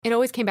it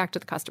always came back to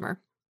the customer.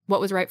 What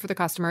was right for the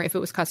customer, if it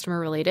was customer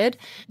related?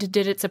 Did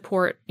it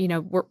support,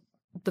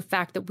 the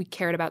fact that we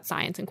cared about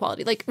science and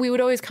quality? Like, we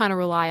would always kind of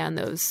rely on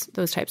those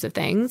types of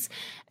things,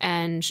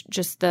 and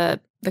just the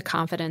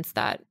confidence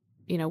that,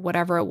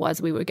 whatever it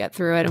was, we would get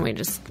through it. And we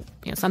just,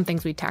 some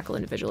things we tackle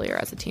individually or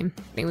as a team.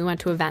 I mean, we went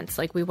to events,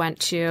 like we went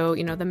to,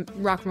 the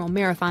Rock and Roll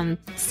Marathon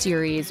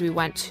series. We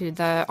went to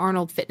the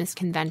Arnold Fitness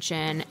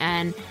Convention,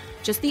 and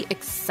just the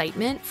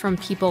excitement from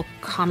people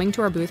coming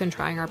to our booth and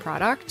trying our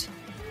product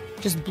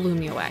just blew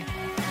me away.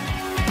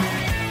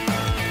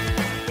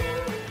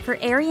 For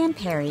Ariane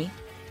Perry,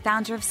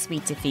 founder of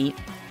Sweet Defeat,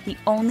 the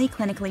only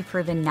clinically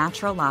proven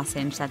natural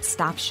lozenge that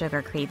stops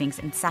sugar cravings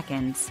in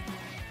seconds,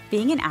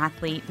 being an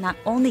athlete not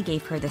only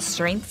gave her the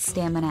strength,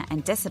 stamina,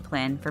 and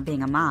discipline for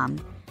being a mom,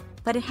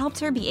 but it helped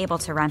her be able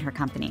to run her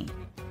company.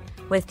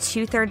 With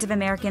 2/3 of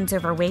Americans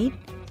overweight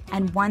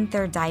and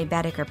 1/3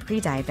 diabetic or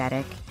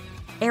pre-diabetic,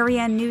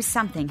 Ariane knew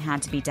something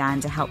had to be done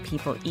to help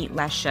people eat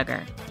less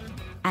sugar.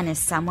 And as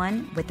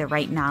someone with the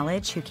right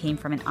knowledge who came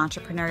from an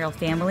entrepreneurial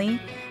family,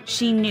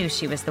 she knew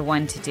she was the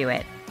one to do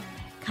it.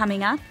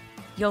 Coming up,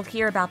 you'll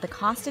hear about the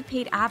cost of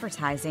paid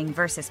advertising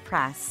versus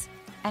press,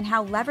 and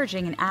how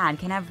leveraging an ad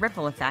can have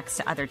ripple effects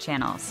to other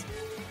channels.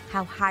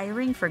 How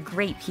hiring for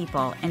great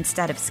people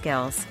instead of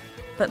skills,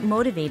 but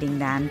motivating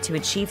them to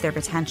achieve their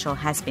potential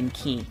has been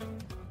key.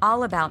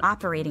 All about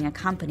operating a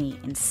company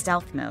in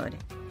stealth mode,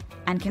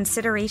 and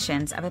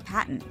considerations of a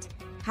patent.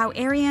 How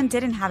Ariane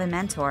didn't have a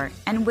mentor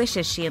and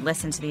wishes she had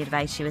listened to the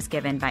advice she was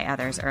given by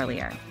others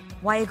earlier.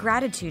 Why a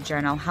gratitude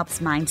journal helps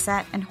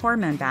mindset and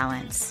hormone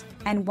balance.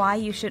 And why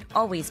you should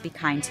always be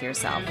kind to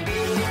yourself.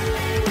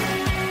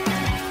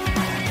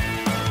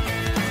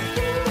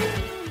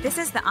 This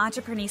is the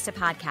Entreprenista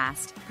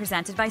Podcast,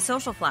 presented by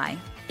Socialfly.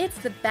 It's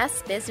the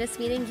best business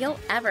meeting you'll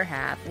ever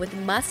have, with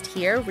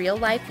must-hear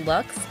real-life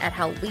looks at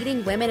how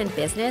leading women in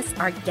business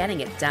are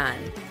getting it done.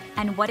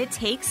 And what it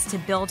takes to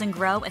build and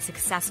grow a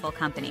successful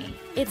company.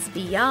 It's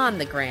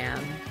beyond the gram.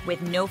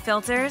 With no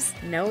filters,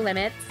 no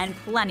limits, and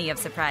plenty of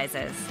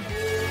surprises.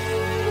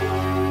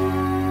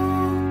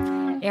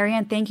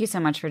 Ariane, thank you so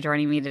much for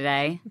joining me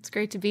today. It's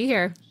great to be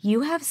here.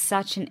 You have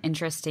such an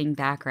interesting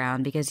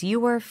background because you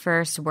were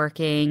first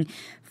working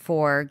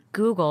for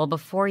Google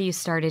before you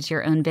started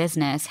your own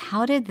business.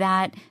 How did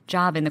that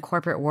job in the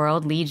corporate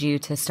world lead you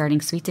to starting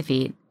Sweet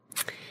Defeat?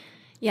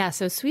 Yeah,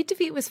 so Sweet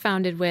Defeat was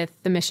founded with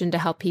the mission to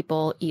help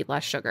people eat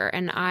less sugar.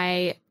 And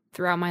I,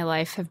 throughout my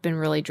life, have been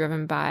really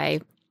driven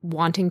by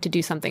wanting to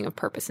do something of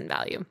purpose and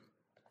value.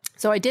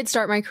 So I did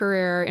start my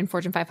career in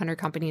Fortune 500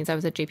 companies. I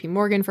was at JP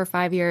Morgan for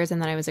 5 years,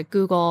 and then I was at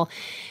Google.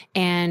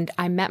 And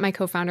I met my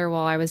co-founder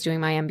while I was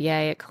doing my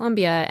MBA at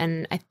Columbia.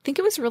 And I think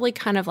it was really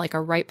kind of like a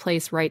right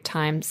place, right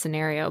time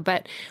scenario.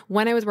 But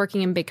when I was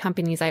working in big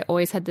companies, I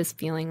always had this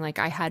feeling like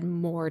I had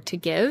more to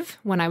give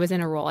when I was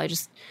in a role. I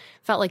just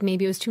felt like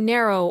maybe it was too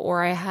narrow,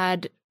 or I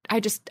had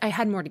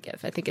more to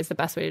give, I think is the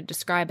best way to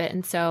describe it.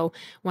 And so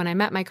when I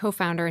met my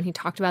co-founder and he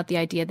talked about the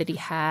idea that he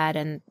had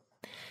and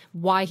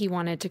why he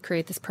wanted to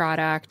create this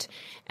product,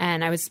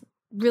 and I was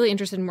really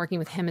interested in working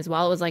with him as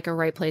well. It was like a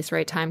right place,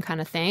 right time kind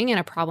of thing, and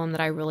a problem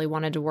that I really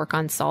wanted to work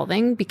on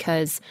solving,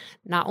 because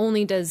not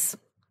only does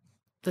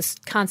this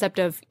concept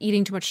of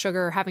eating too much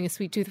sugar, having a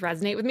sweet tooth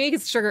resonate with me,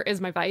 because sugar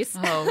is my vice.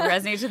 Oh,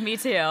 resonates with me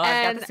too.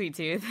 I've got the sweet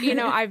tooth.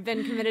 I've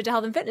been committed to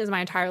health and fitness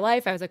my entire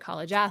life. I was a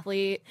college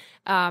athlete,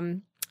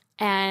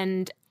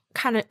 and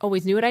kind of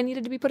always knew what I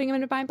needed to be putting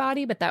into my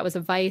body, but that was a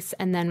vice.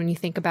 And then when you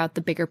think about the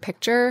bigger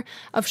picture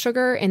of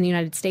sugar in the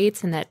United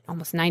States, and that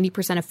almost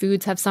 90% of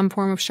foods have some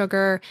form of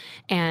sugar,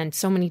 and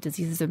so many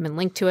diseases have been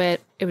linked to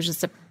it, it was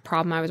just a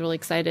problem I was really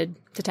excited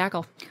to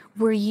tackle.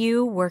 Were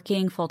you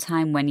working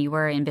full-time when you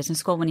were in business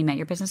school, when you met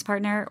your business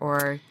partner,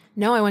 or?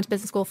 No, I went to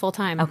business school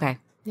full-time. Okay.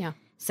 Yeah.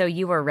 So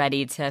you were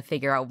ready to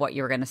figure out what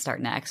you were going to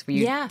start next.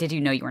 Yeah. Did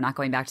you know you were not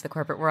going back to the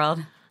corporate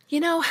world?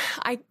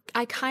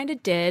 I kind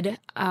of did.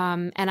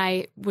 And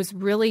I was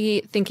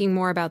really thinking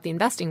more about the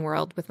investing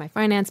world with my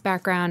finance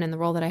background and the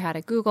role that I had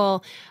at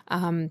Google.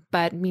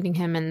 But meeting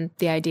him and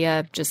the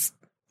idea just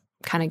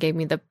kind of gave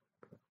me the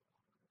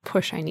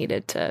push I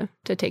needed to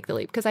take the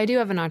leap, because I do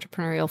have an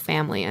entrepreneurial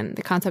family and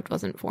the concept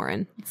wasn't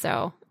foreign.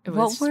 So it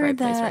was just right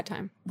place, right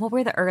time. What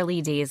were the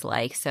early days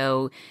like?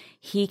 So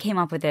he came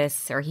up with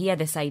this, or he had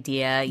this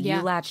idea,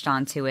 you latched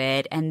onto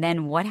it. And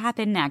then what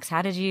happened next?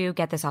 How did you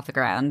get this off the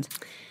ground?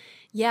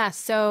 Yeah,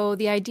 so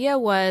the idea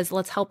was,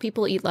 let's help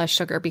people eat less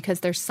sugar,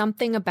 because there's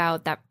something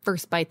about that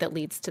first bite that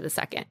leads to the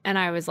second. And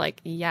I was like,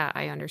 yeah,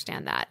 I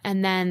understand that.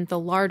 And then the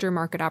larger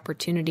market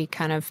opportunity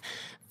kind of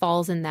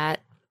falls in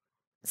that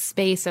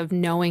space of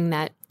knowing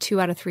that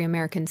 2 out of 3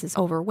 Americans is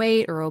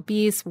overweight or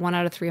obese, 1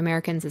 out of 3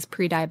 Americans is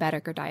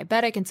pre-diabetic or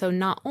diabetic. And so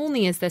not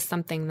only is this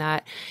something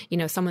that,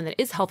 someone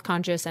that is health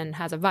conscious and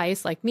has a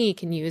vice like me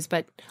can use,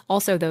 but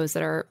also those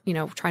that are,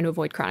 trying to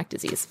avoid chronic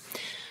disease.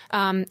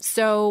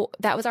 So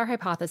that was our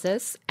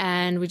hypothesis,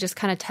 and we just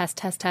kind of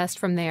test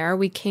from there.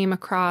 We came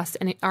across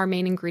our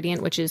main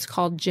ingredient, which is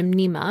called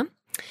Gymnema.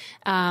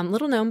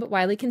 Little known but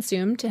widely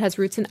consumed. It has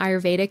roots in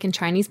Ayurvedic and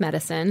Chinese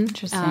medicine.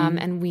 Interesting.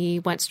 And we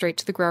went straight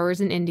to the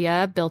growers in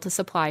India, built a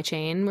supply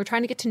chain. We're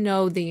trying to get to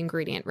know the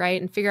ingredient, right?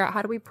 And figure out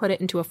how do we put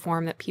it into a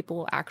form that people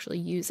will actually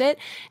use it?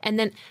 And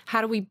then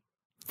how do we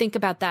think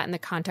about that in the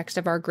context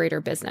of our greater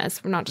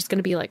business? We're not just going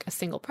to be like a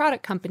single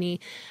product company,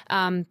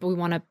 but we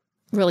want to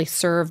really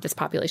serve this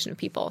population of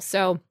people.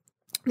 So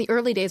the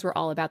early days were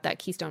all about that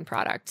keystone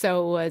product.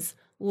 So it was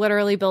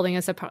literally building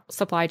a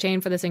supply chain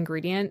for this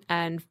ingredient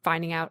and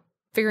figuring out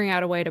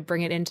a way to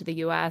bring it into the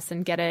US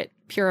and get it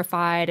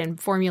purified and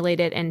formulate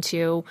it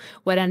into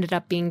what ended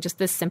up being just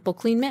this simple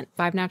clean mint,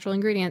 5 natural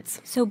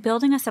ingredients. So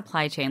building a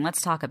supply chain,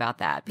 let's talk about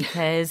that,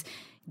 because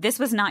this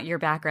was not your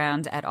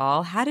background at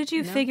all. How did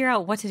you figure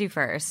out what to do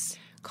first?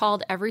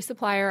 Called every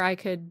supplier I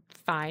could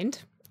find.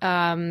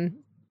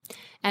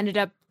 Ended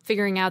up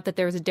figuring out that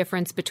there was a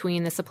difference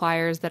between the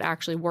suppliers that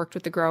actually worked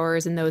with the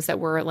growers and those that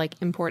were like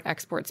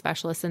import-export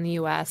specialists in the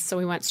US. So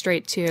we went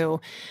straight to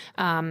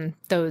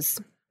those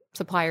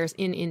suppliers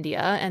in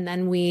India. And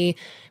then we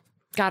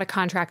got a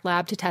contract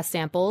lab to test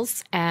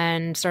samples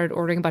and started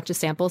ordering a bunch of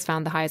samples,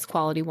 found the highest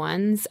quality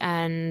ones,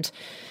 and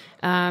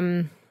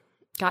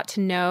got to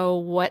know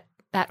what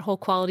that whole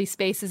quality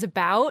space is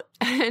about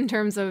in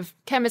terms of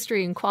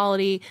chemistry and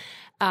quality.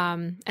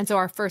 And so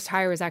our first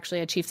hire was actually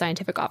a chief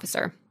scientific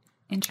officer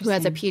who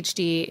has a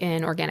PhD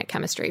in organic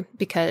chemistry,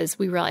 because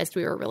we realized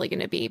we were really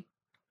going to be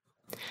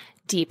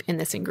deep in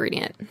this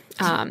ingredient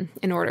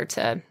in order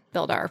to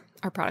build our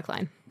product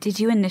line.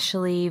 Did you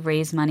initially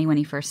raise money when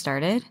you first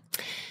started?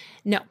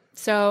 No.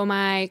 So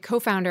my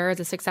co-founder is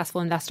a successful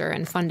investor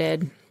and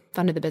funded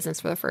the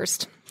business for the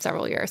first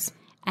several years.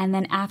 And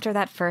then after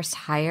that first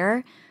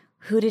hire,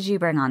 who did you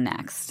bring on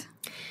next?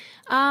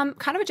 Kind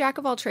of a jack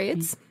of all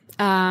trades.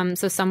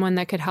 So someone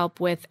that could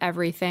help with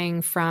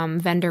everything from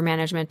vendor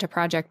management to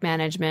project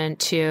management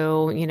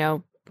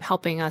to,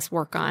 helping us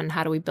work on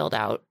how do we build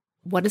out,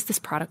 what does this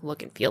product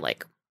look and feel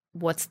like?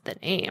 What's the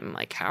name?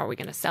 Like, how are we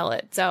going to sell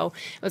it? So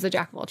it was a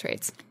jack of all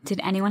trades. Did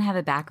anyone have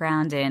a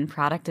background in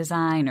product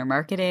design or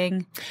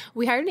marketing?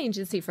 We hired an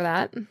agency for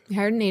that.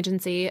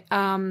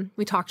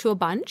 We talked to a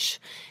bunch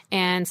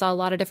and saw a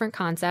lot of different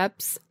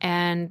concepts,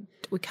 and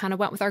we kind of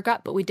went with our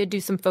gut, but we did do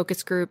some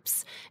focus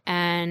groups,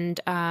 and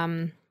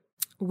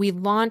we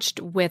launched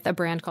with a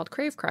brand called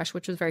Crave Crush,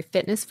 which was very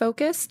fitness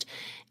focused.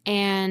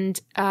 And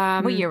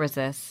what year was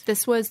this?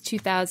 This was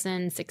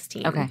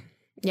 2016. Okay.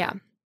 Yeah.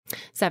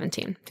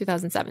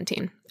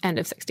 2017, end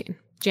of 16.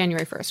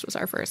 January 1st was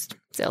our first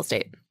sales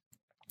date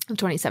of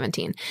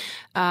 2017.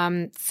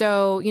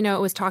 So, it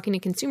was talking to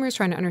consumers,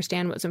 trying to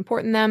understand what was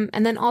important to them,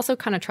 and then also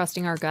kind of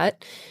trusting our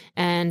gut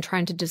and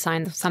trying to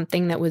design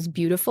something that was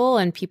beautiful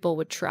and people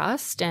would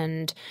trust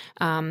and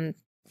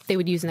they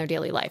would use in their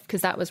daily life,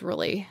 because that was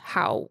really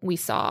how we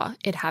saw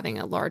it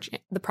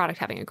the product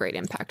having a great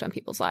impact on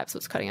people's lives,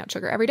 was cutting out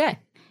sugar every day.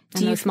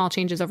 And those small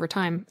changes over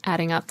time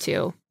adding up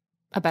to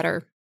a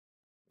better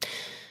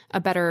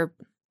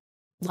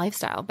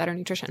lifestyle, better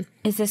nutrition.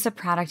 Is this a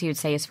product you would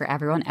say is for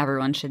everyone?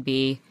 Everyone should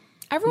be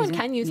Everyone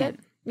can use it.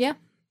 Yeah.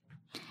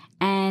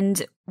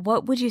 And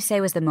what would you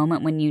say was the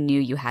moment when you knew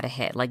you had a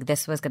hit? Like,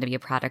 this was going to be a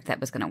product that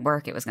was going to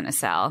work, it was going to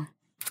sell?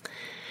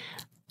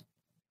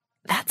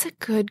 That's a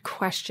good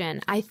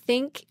question. I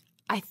think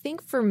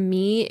for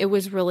me, it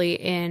was really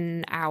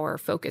in our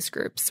focus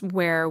groups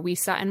where we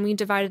saw, and we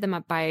divided them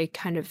up by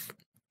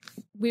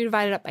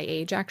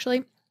age,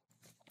 actually.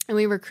 And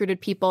we recruited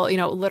people,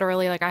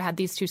 literally, like I had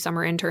these 2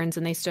 summer interns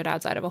and they stood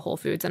outside of a Whole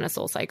Foods and a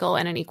SoulCycle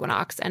and an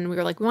Equinox. And we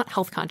were like, we want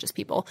health conscious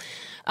people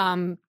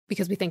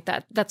because we think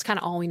that that's kind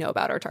of all we know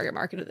about our target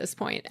market at this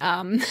point.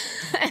 And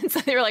so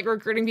they were like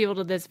recruiting people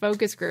to this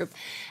focus group.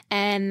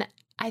 And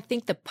I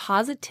think the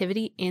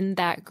positivity in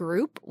that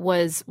group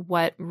was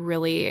what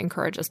really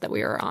encouraged us that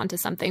we were onto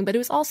something. But it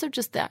was also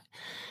just that,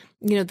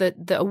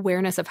 the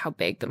awareness of how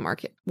big the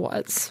market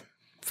was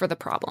for the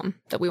problem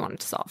that we wanted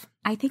to solve.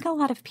 I think a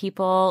lot of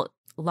people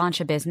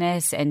launch a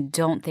business and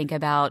don't think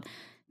about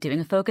doing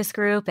a focus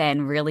group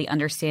and really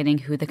understanding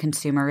who the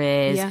consumer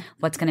is,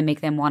 what's going to make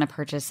them want to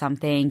purchase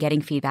something,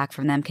 getting feedback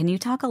from them. Can you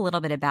talk a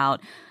little bit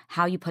about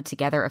how you put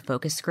together a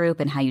focus group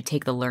and how you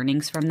take the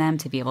learnings from them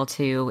to be able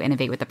to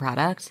innovate with the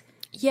product?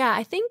 Yeah,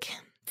 I think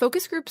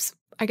focus groups,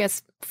 I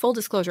guess, full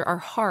disclosure, are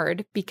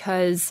hard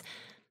because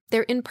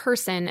they're in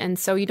person. And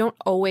so you don't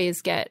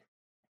always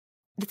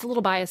it's a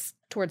little biased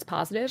towards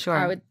positive, sure.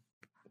 I would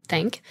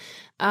think,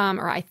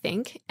 I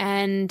think,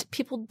 and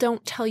people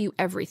don't tell you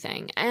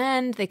everything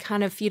and they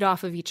kind of feed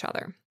off of each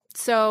other.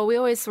 So we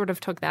always sort of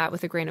took that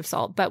with a grain of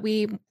salt, but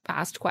we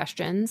asked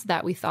questions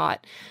that we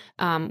thought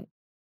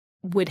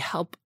would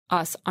help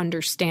us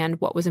understand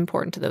what was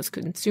important to those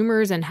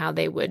consumers and how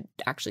they would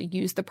actually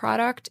use the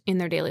product in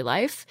their daily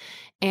life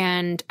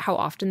and how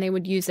often they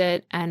would use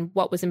it and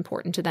what was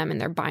important to them in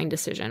their buying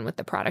decision with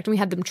the product. And we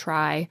had them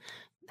try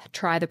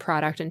the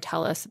product and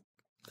tell us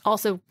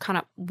also kind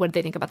of what did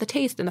they think about the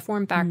taste and the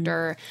form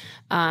factor,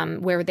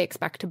 where would they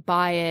expect to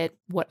buy it,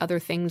 what other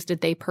things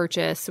did they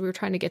purchase. So we were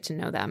trying to get to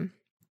know them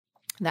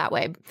that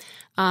way.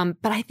 But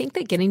I think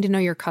that getting to know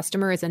your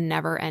customer is a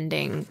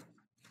never-ending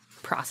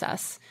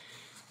process,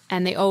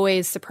 and they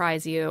always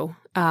surprise you.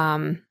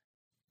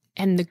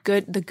 And the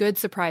good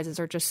surprises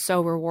are just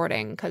so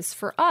rewarding, because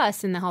for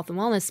us in the health and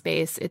wellness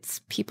space,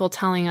 it's people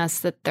telling us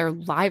that their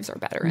lives are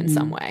better in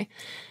some way.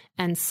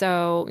 And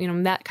so,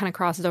 that kind of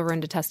crosses over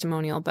into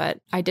testimonial, but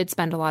I did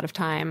spend a lot of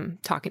time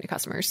talking to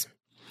customers.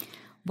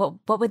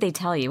 What would they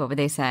tell you? What would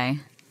they say?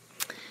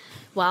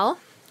 Well,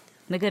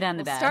 the good and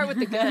the bad. Start with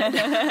the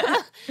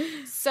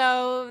good.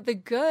 So the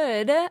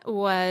good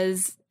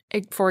was,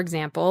 for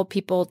example,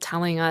 people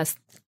telling us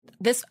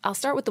this. I'll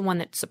start with the one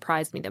that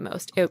surprised me the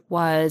most. It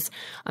was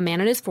a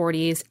man in his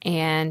 40s,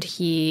 and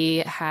he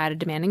had a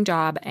demanding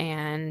job,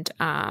 and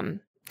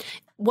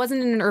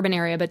wasn't in an urban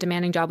area, but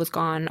demanding job, was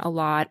gone a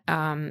lot,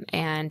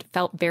 and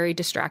felt very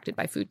distracted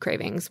by food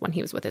cravings when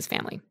he was with his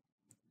family.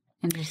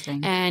 Interesting.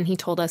 And he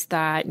told us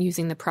that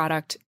using the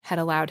product had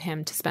allowed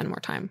him to spend more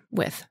time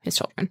with his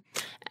children.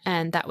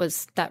 And that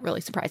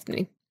really surprised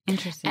me.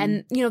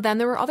 Interesting. And, then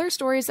there were other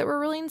stories that were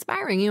really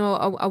inspiring.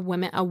 A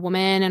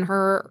woman in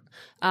her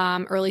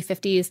early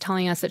 50s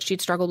telling us that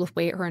she'd struggled with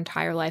weight her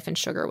entire life, and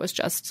sugar was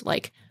just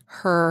like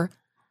her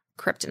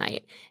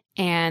kryptonite.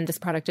 And this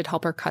product had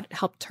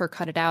helped her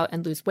cut it out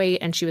and lose weight.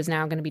 And she was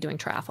now going to be doing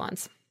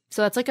triathlons.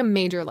 So that's like a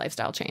major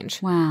lifestyle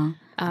change. Wow.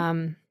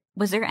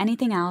 Was there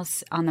anything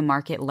else on the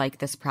market like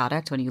this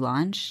product when you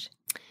launched?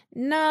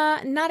 Nah,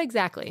 not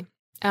exactly.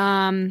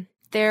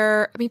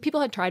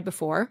 People had tried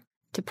before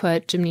to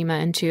put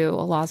Gymnema into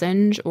a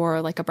lozenge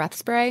or like a breath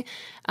spray.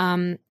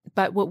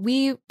 But what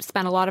we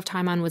spent a lot of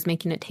time on was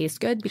making it taste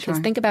good, because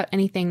think about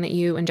anything that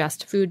you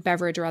ingest, food,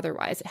 beverage, or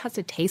otherwise, it has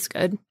to taste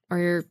good, or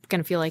you're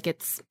going to feel like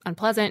it's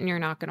unpleasant and you're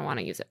not going to want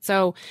to use it.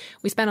 So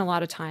we spent a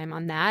lot of time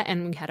on that,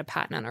 and we had a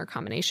patent on our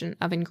combination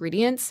of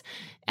ingredients.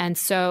 And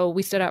so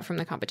we stood out from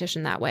the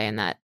competition that way, and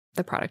that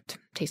the product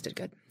tasted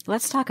good.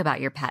 Let's talk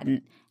about your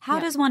patent. How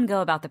does one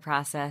go about the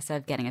process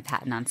of getting a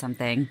patent on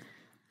something?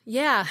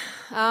 Yeah.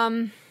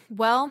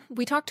 Well,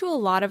 we talked to a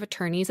lot of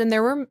attorneys,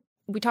 and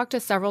we talked to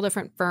several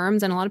different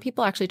firms, and a lot of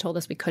people actually told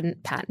us we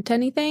couldn't patent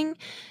anything.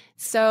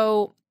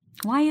 So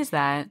why is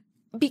that?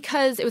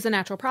 Because it was a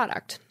natural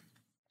product,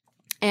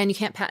 and you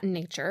can't patent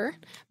nature,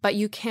 but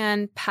you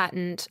can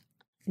patent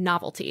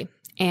novelty,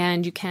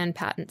 and you can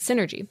patent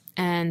synergy.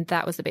 And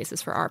that was the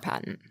basis for our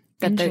patent,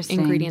 that the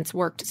ingredients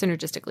worked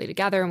synergistically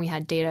together, and we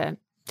had data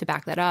to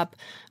back that up.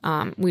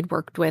 We'd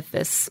worked with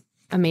this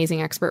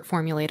amazing expert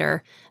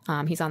formulator.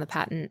 He's on the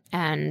patent,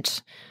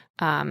 and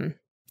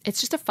it's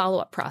just a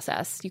follow-up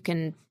process. You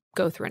can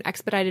go through an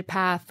expedited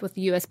path with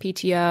the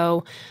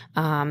USPTO.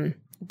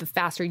 The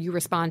faster you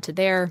respond to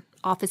their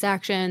office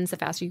actions, the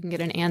faster you can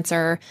get an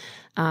answer.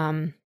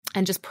 And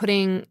just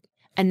putting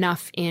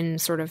enough in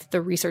sort of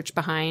the research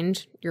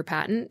behind your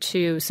patent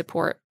to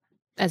support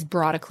as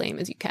broad a claim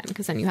as you can,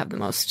 because then you have the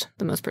most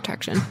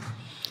protection.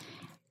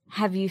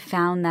 Have you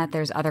found that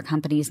there's other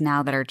companies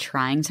now that are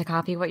trying to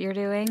copy what you're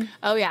doing?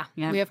 Oh, yeah.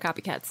 We have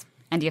copycats.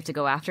 And do you have to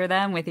go after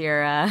them with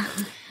your...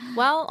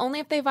 Well, only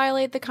if they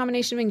violate the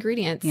combination of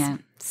ingredients. Yeah.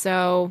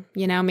 So,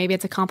 maybe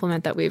it's a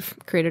compliment that we've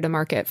created a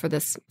market for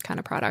this kind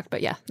of product.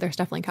 But yeah, there's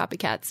definitely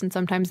copycats. And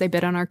sometimes they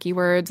bid on our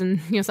keywords,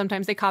 and,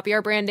 sometimes they copy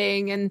our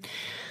branding. And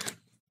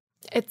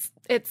it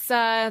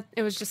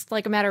was just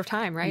like a matter of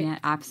time, right? Yeah,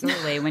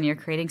 absolutely. When you're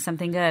creating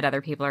something good,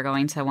 other people are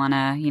going to want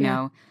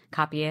to,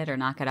 copy it or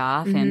knock it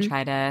off and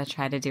try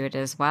to do it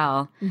as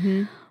well.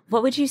 Mm-hmm.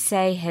 What would you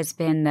say has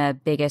been the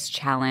biggest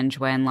challenge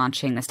when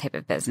launching this type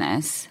of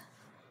business?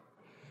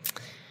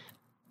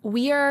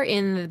 We are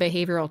in the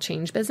behavioral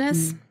change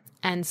business.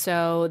 And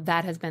so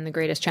that has been the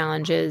greatest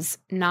challenge, is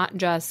not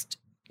just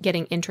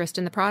getting interest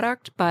in the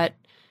product, but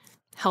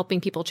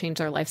helping people change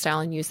their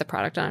lifestyle and use the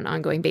product on an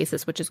ongoing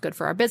basis, which is good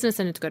for our business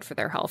and it's good for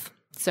their health.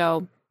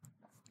 So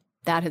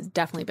that has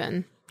definitely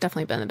been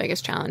the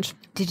biggest challenge.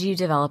 Did you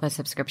develop a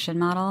subscription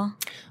model?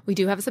 We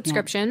do have a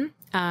subscription,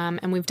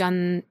 and we've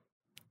done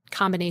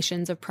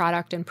combinations of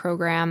product and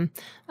program.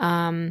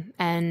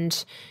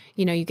 And,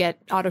 you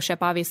get auto ship,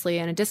 obviously,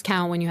 and a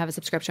discount when you have a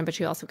subscription, but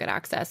you also get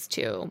access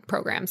to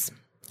programs,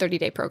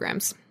 30-day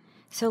programs.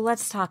 So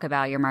let's talk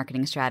about your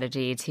marketing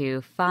strategy to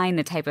find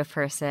the type of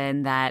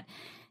person that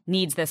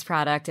needs this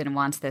product and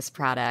wants this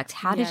product.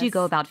 How did you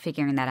go about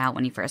figuring that out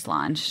when you first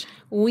launched?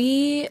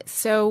 I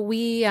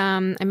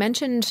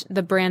mentioned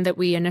the brand that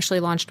we initially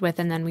launched with,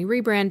 and then we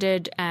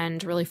rebranded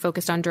and really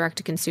focused on direct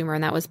to consumer.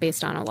 And that was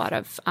based on a lot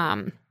of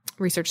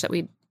research that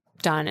we'd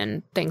done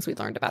and things we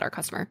learned about our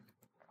customer.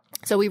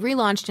 So we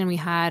relaunched, and we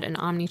had an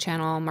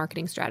omni-channel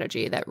marketing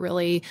strategy that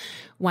really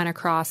went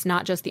across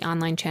not just the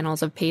online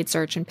channels of paid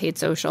search and paid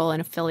social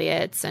and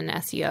affiliates and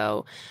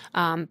SEO,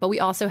 but we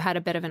also had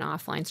a bit of an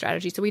offline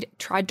strategy. So we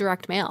tried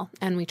direct mail,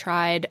 and we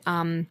tried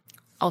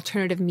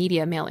alternative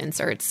media mail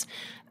inserts,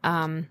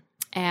 and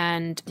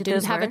Did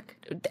those work?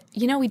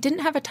 We didn't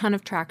have a ton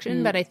of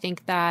traction, but I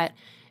think that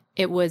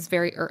it was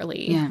very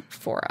early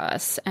for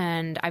us.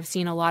 And I've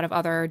seen a lot of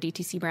other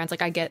DTC brands.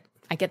 Like I get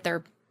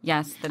their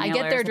Yes, I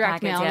get their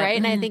direct mail, right?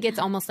 And I think it's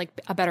almost like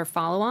a better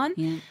follow-on.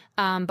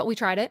 Yeah. But we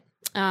tried it,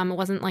 It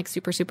wasn't like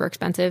super, super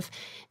expensive.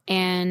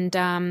 And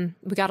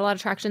we got a lot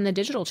of traction in the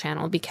digital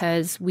channel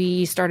because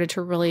we started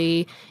to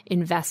really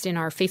invest in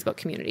our Facebook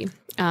community.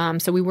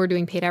 So we were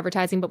doing paid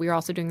advertising, but we were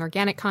also doing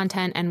organic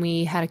content. And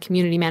we had a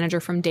community manager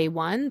from day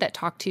one that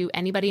talked to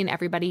anybody and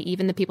everybody,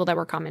 even the people that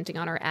were commenting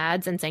on our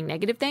ads and saying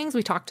negative things.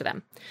 We talked to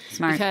them.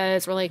 Smart.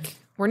 Because we're like,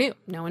 we're new.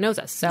 No one knows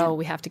us. So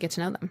we have to get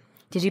to know them.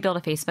 Did you build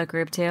a Facebook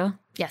group too?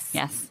 Yes.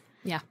 Yes.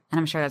 Yeah. And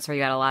I'm sure that's where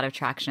you got a lot of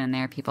traction in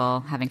there, people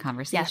having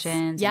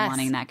conversations and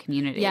wanting that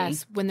community.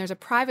 Yes. When there's a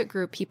private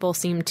group, people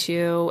seem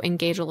to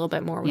engage a little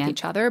bit more with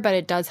each other, but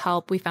it does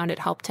help. We found it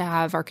helped to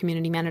have our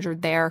community manager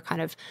there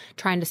kind of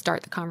trying to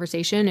start the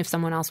conversation if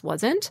someone else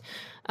wasn't.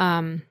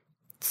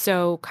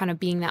 So kind of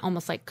being that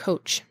almost like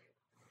coach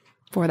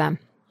for them.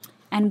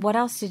 And what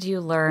else did you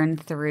learn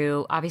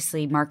through,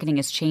 obviously marketing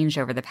has changed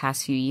over the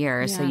past few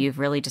years, so you've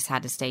really just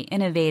had to stay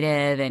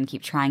innovative and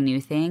keep trying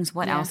new things.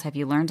 What else have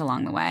you learned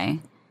along the way?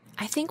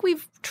 I think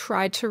we've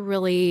tried to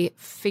really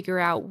figure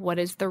out what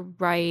is the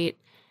right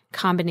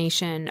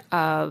combination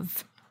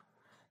of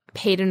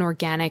paid and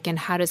organic and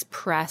how does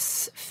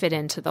press fit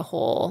into the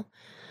whole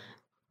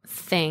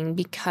thing.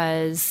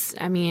 Because,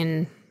 I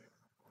mean,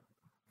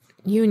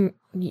 you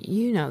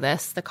know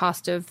this, the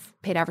cost of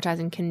paid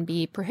advertising can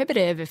be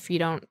prohibitive if you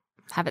don't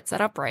have it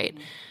set up right.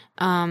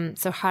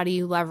 So how do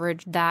you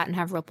leverage that and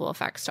have ripple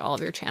effects to all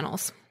of your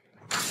channels?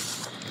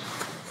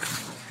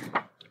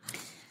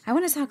 I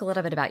want to talk a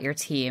little bit about your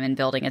team and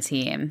building a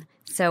team.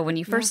 So when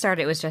you first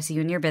started, it was just you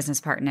and your business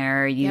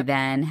partner. You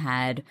then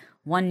had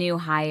one new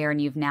hire,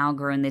 and you've now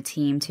grown the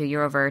team to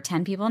you're over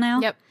 10 people now?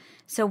 Yep.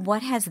 So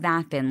what has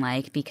that been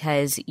like?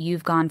 Because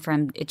you've gone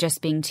from it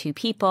just being two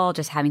people,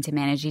 just having to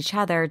manage each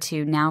other,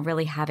 to now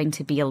really having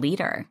to be a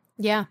leader.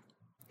 Yeah.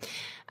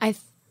 I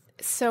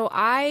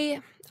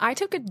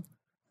took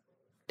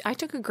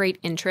a great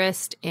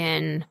interest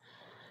in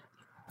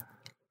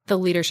the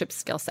leadership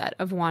skill set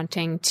of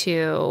wanting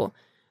to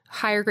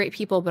hire great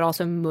people, but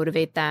also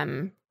motivate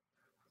them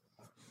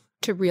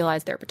to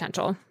realize their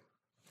potential.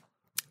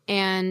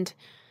 And,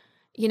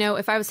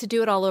 if I was to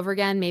do it all over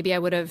again, maybe I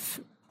would have,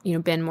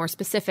 been more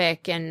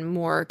specific and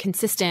more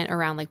consistent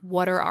around like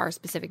what are our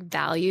specific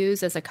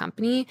values as a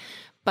company.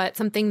 But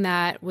something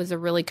that was a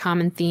really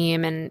common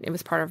theme, and it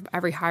was part of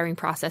every hiring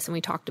process, and we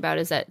talked about,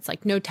 is that it's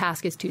like no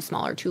task is too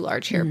small or too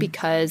large here,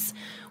 because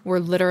we're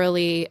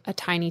literally a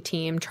tiny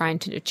team trying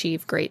to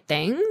achieve great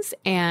things,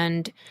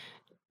 and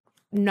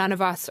none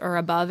of us are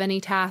above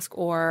any task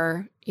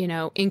or,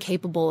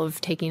 incapable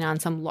of taking on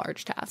some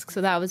large task.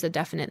 So that was a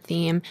definite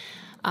theme.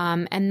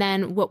 And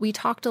then what we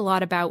talked a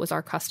lot about was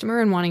our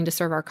customer and wanting to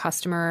serve our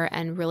customer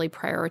and really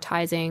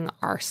prioritizing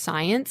our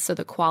science, so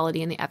the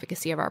quality and the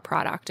efficacy of our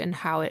product and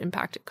how it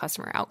impacted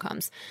customer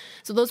outcomes.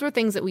 So those were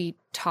things that we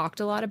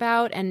talked a lot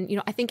about.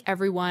 And, I think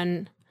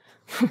everyone,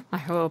 I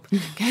hope,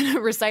 can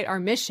recite our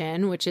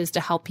mission, which is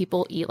to help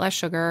people eat less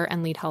sugar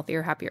and lead a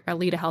healthier,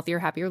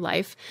 happier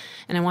life.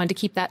 And I wanted to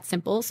keep that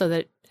simple so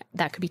that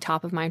that could be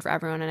top of mind for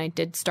everyone. And I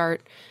did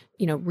start,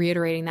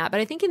 reiterating that. But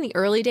I think in the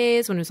early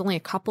days, when it was only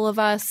a couple of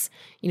us,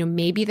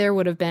 maybe there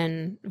would have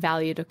been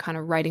value to kind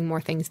of writing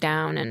more things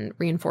down and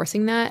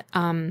reinforcing that.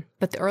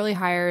 But the early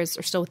hires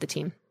are still with the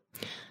team.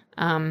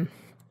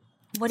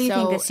 What do you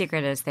think the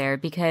secret is there?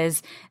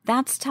 Because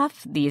that's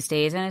tough these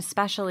days, and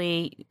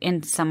especially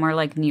in somewhere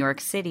like New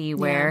York City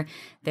where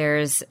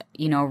there's,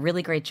 a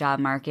really great job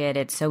market.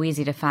 It's so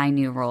easy to find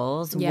new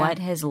roles. Yeah. What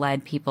has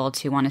led people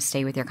to want to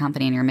stay with your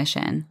company and your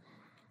mission?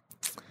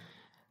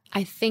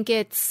 I think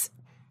it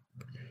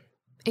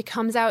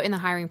comes out in the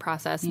hiring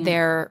process,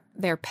 their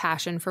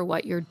passion for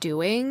what you're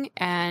doing.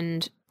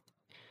 And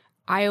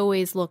I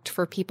always looked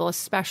for people,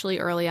 especially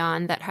early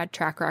on, that had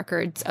track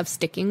records of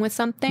sticking with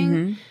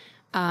something.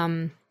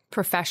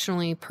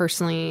 Professionally,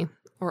 personally,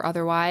 or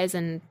otherwise,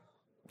 and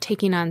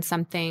taking on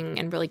something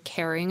and really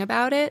caring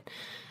about it.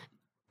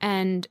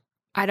 And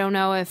I don't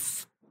know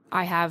if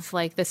I have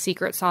like the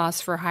secret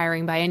sauce for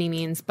hiring by any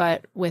means,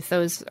 but with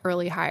those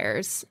early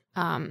hires,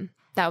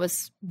 that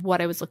was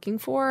what I was looking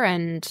for.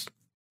 And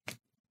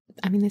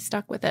I mean, they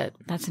stuck with it.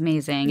 That's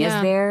amazing. Yeah.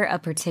 Is there a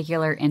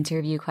particular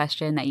interview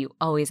question that you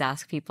always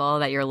ask people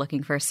that you're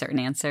looking for a certain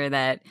answer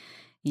that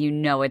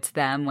it's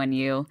them when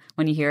you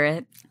hear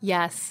it?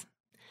 Yes.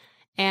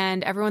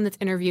 And everyone that's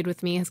interviewed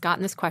with me has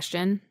gotten this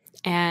question,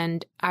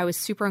 and I was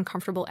super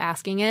uncomfortable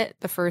asking it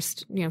the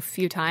first,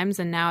 few times,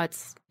 and now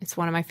it's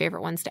one of my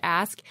favorite ones to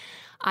ask.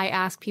 I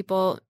ask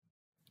people,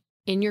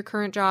 in your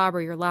current job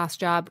or your last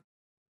job,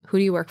 who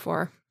do you work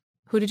for?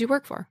 Who did you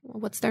work for?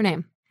 What's their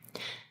name?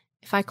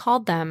 If I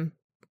called them,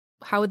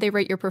 how would they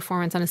rate your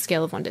performance on a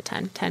scale of 1 to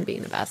 10, 10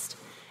 being the best?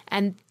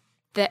 And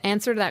the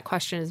answer to that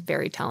question is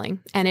very telling,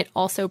 and it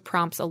also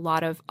prompts a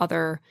lot of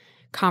other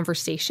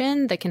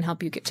conversation that can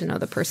help you get to know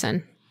the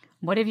person.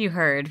 What have you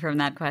heard from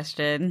that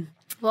question?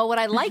 Well, what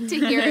I like to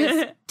hear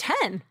is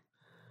 10.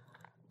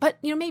 But,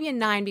 maybe a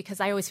 9, because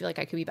I always feel like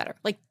I could be better.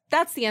 Like,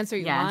 that's the answer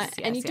you want.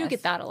 And you do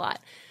get that a lot.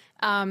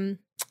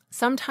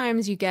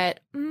 sometimes you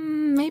get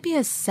maybe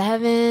a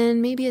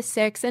 7, maybe a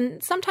 6.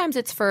 And sometimes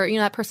it's for,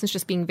 that person's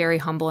just being very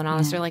humble and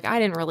honest. They're like, I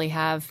didn't really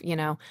have,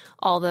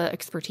 all the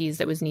expertise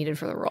that was needed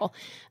for the role.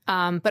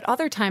 But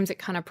other times it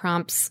kind of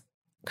prompts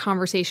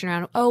conversation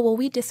around, oh, well,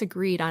 we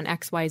disagreed on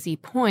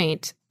XYZ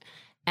point.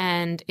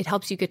 And it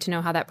helps you get to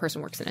know how that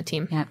person works in a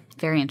team. Yeah,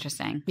 very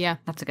interesting. Yeah.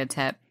 That's a good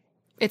tip.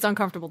 It's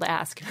uncomfortable to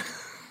ask.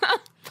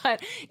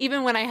 But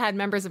even when I had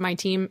members of my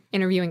team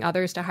interviewing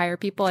others to hire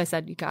people, I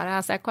said, you got to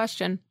ask that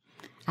question.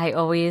 I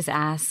always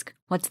ask,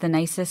 what's the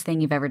nicest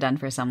thing you've ever done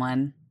for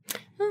someone?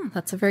 Oh,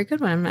 that's a very good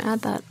one. I'm going to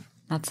add that.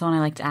 That's the one I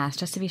like to ask,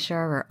 just to be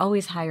sure we're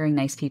always hiring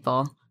nice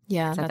people.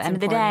 Yeah, so at the end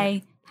of the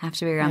day, have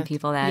to be around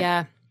people that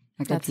are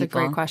good that's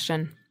people. A great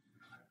question.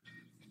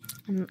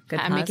 I'm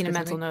making a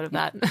mental note of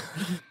that.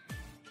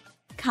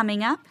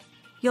 Coming up,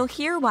 you'll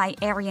hear why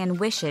Ariane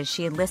wishes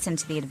she had listened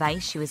to the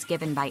advice she was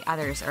given by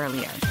others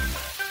earlier.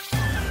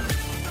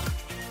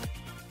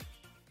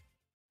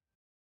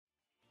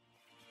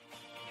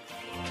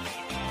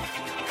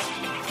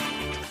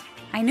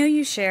 I know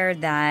you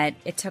shared that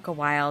it took a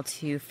while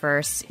to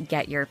first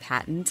get your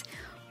patent.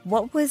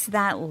 What was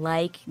that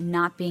like,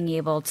 not being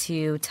able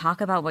to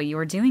talk about what you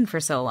were doing for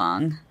so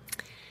long?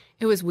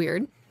 It was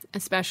weird,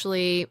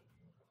 especially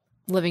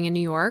living in New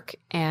York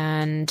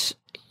and,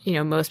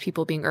 most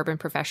people being urban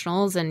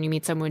professionals, and you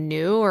meet someone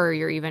new or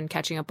you're even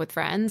catching up with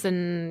friends,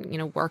 and,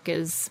 work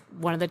is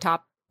one of the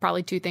top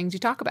probably 2 things you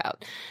talk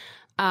about.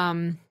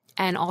 And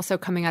also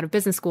coming out of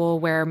business school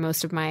where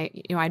most of my,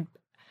 I'd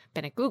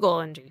been at Google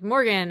and JP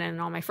Morgan,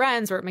 and all my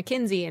friends were at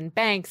McKinsey and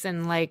banks,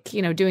 and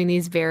doing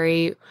these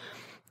very,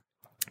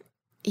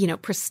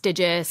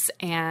 prestigious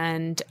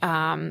and,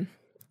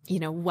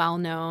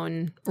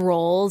 well-known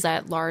roles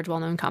at large,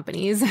 well-known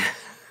companies.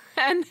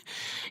 And,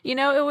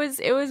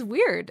 it was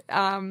weird.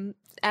 And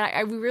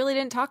we really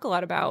didn't talk a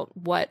lot about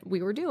what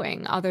we were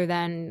doing other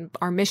than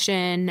our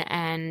mission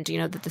and,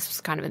 that this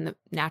was kind of in the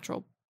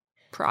natural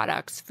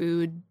products,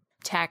 food,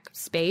 tech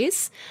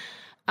space.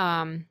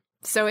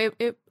 So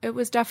it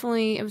was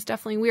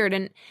definitely weird.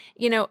 And,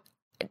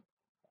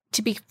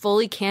 to be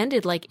fully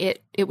candid,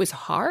 it was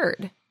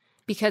hard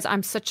because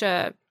I'm such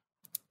a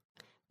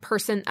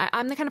person.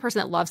 I'm the kind of person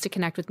that loves to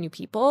connect with new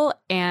people.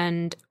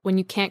 And when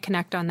you can't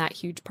connect on that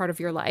huge part of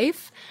your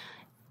life,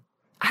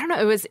 I don't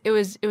know. It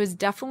was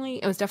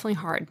definitely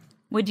hard.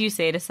 Would you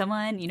say to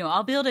someone,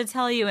 I'll be able to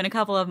tell you in a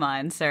couple of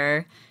months,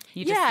 or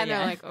you just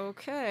they're like,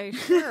 okay,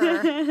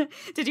 sure.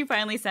 Did you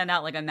finally send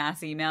out a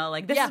mass email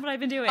this is what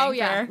I've been doing? Oh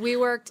yeah, we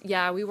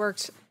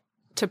worked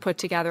to put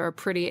together a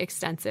pretty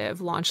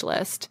extensive launch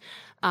list,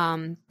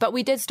 but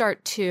we did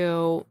start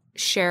to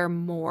share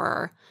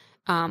more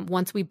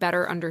once we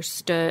better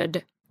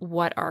understood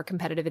what our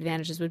competitive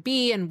advantages would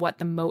be and what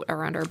the moat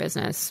around our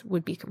business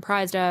would be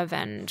comprised of,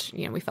 and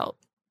we felt.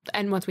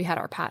 And once we had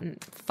our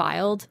patent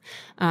filed,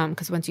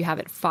 because once you have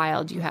it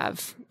filed, you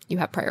have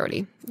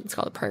priority. It's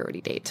called a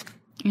priority date.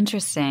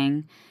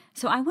 Interesting.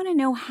 So I want to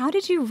know, how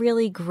did you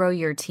really grow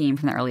your team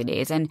from the early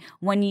days? And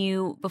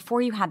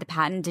before you had the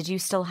patent, did you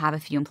still have a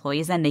few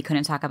employees then? They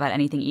couldn't talk about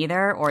anything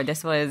either? Or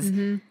this was...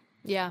 Mm-hmm.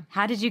 Yeah.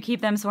 How did you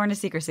keep them sworn to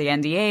secrecy,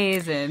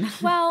 NDAs? And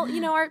Well,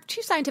 our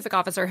chief scientific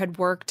officer had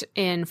worked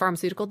in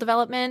pharmaceutical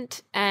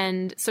development,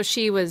 and so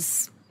she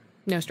was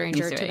no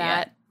stranger to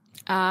that.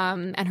 Yeah.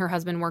 And her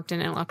husband worked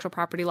in intellectual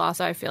property law,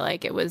 so I feel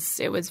like it was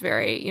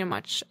very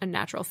much a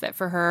natural fit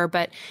for her.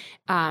 But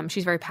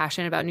she's very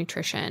passionate about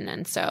nutrition,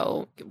 and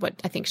so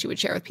what I think she would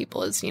share with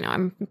people is,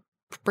 I'm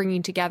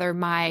bringing together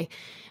my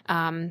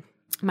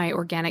my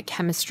organic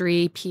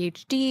chemistry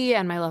PhD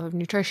and my love of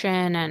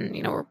nutrition, and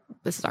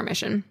this is our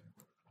mission.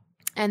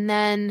 And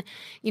then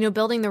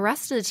building the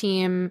rest of the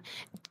team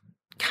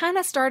kind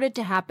of started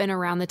to happen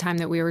around the time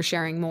that we were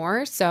sharing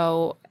more.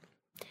 So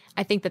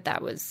I think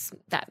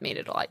that made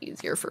it a lot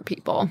easier for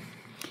people.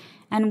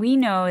 And we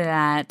know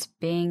that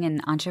being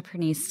an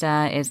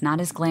entrepreneurista is not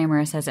as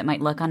glamorous as it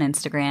might look on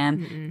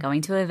Instagram. Mm-mm.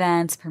 Going to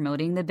events,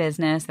 promoting the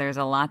business, there's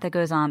a lot that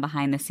goes on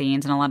behind the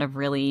scenes and a lot of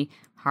really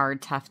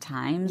hard, tough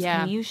times.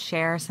 Yeah. Can you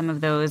share some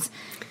of those,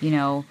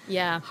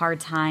 hard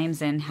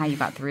times and how you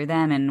got through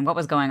them and what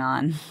was going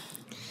on?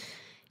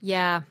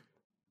 Yeah.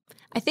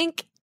 I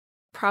think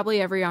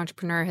probably every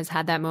entrepreneur has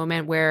had that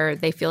moment where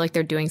they feel like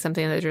they're doing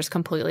something that they're just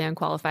completely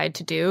unqualified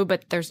to do,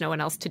 but there's no one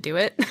else to do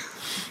it.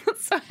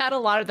 So I had a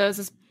lot of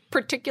those,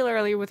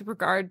 particularly with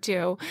regard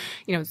to,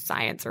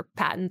 science or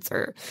patents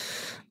or,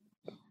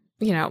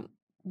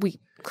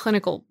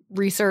 clinical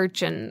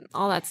research and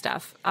all that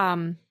stuff.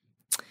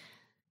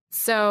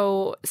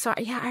 So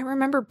yeah, I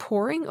remember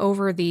poring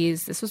over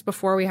these. This was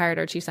before we hired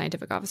our chief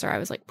scientific officer. I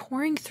was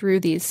poring through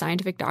these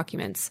scientific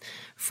documents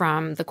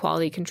from the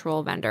quality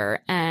control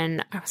vendor,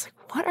 and I was like,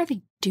 what are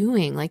they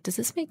doing? Does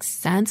this make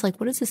sense? What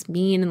does this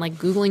mean? And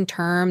Googling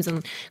terms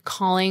and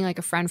calling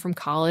a friend from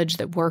college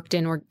that worked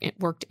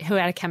who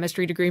had a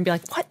chemistry degree and be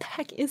like, what the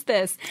heck is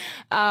this?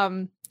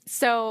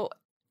 So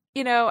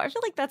I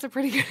feel like that's a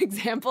pretty good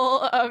example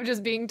of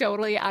just being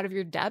totally out of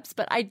your depths.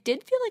 But I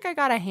did feel like I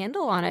got a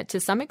handle on it to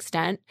some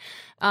extent.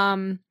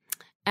 And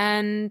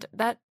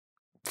that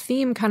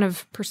theme kind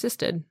of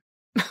persisted.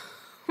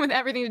 with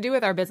everything to do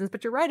with our business.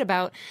 But you're right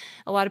about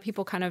a lot of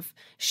people kind of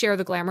share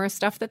the glamorous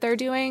stuff that they're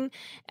doing.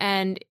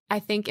 And I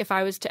think if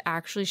I was to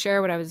actually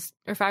share what I was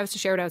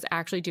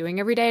actually doing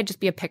every day, it'd just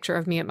be a picture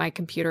of me at my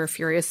computer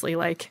furiously,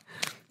 like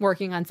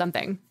working on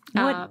something.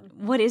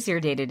 What is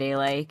your day-to-day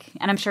like?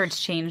 And I'm sure it's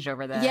changed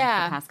over the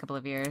past couple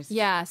of years.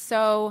 Yeah.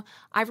 So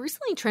I've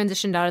recently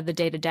transitioned out of the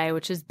day-to-day,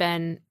 which has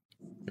been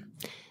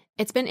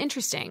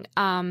interesting.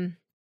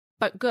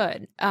 But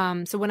good.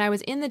 So when I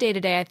was in the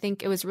day-to-day, I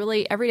think it was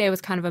really, every day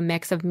was kind of a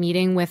mix of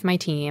meeting with my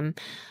team,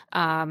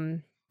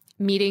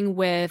 meeting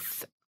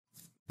with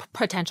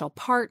potential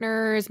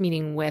partners,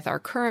 meeting with our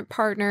current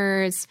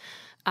partners,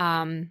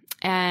 and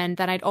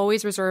then I'd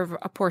always reserve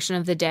a portion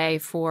of the day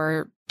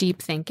for deep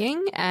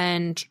thinking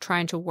and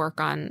trying to work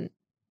on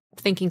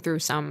thinking through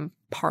some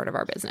part of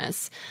our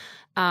business.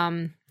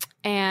 And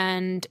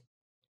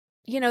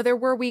there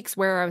were weeks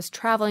where I was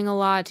traveling a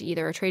lot to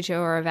either a trade show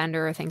or a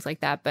vendor or things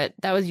like that, but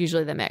that was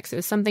usually the mix. It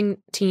was something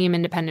team,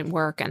 independent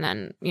work, and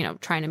then,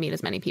 trying to meet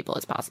as many people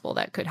as possible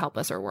that could help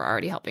us or were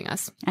already helping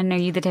us. And are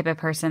you the type of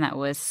person that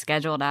was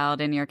scheduled out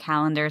in your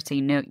calendar so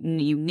you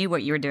knew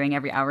what you were doing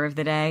every hour of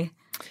the day?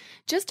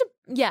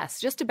 Yes,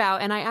 just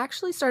about. And I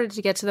actually started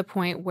to get to the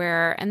point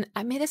where, and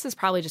I mean, this is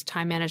probably just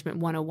time management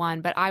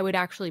 101, but I would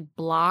actually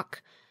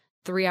block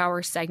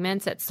 3-hour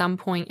segments at some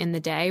point in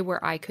the day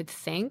where I could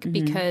think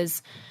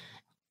because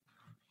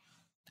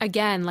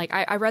again, like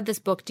I read this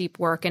book, Deep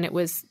Work, and it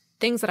was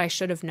things that I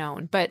should have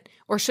known,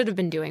 or should have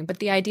been doing. But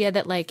the idea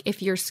that like,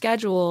 if you're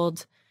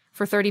scheduled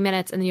for 30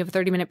 minutes and then you have a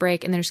 30-minute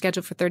break and then you're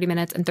scheduled for 30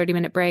 minutes and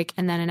 30-minute break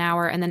and then an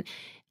hour, and then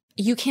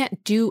you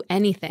can't do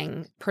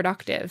anything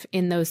productive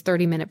in those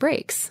 30-minute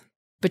breaks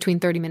between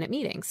 30-minute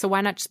meetings. So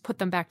why not just put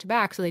them back to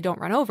back so they don't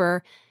run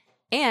over?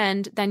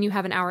 And then you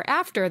have an hour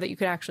after that you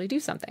could actually do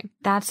something.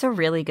 That's a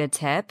really good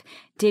tip.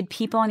 Did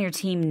people on your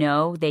team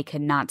know they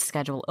could not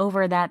schedule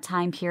over that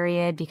time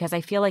period? Because I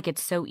feel like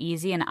it's so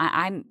easy. And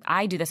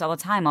I do this all the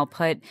time. I'll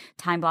put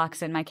time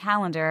blocks in my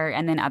calendar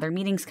and then other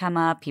meetings come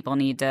up. People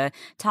need to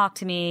talk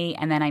to me.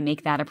 And then I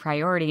make that a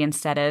priority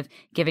instead of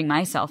giving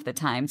myself the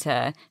time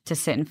to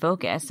sit and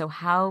focus. So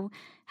how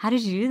did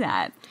you do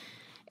that?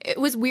 It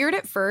was weird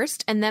at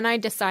first, and then I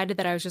decided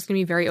that I was just going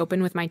to be very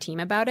open with my team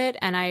about it,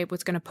 and I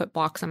was going to put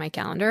blocks on my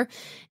calendar.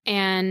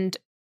 And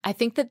I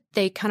think that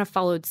they kind of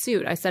followed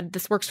suit. I said,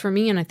 this works for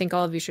me, and I think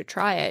all of you should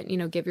try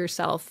it. Give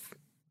yourself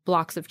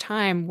blocks of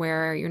time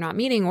where you're not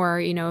meeting, or,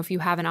 if you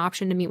have an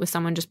option to meet with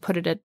someone, just put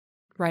it at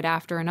right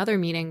after another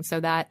meeting so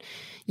that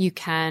you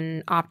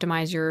can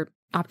optimize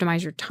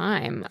your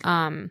time.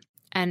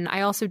 And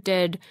I also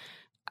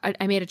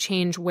I made a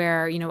change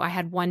where, I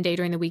had one day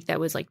during the week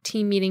that was like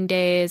team meeting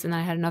days. And then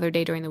I had another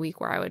day during the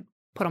week where I would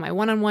put all my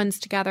one-on-ones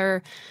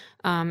together.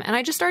 And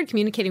I just started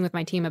communicating with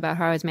my team about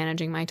how I was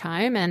managing my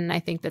time. And I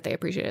think that they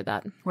appreciated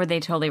that. Were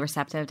they totally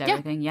receptive to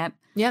everything? Yep.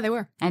 Yeah, they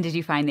were. And did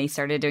you find they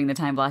started doing the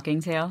time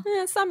blocking too?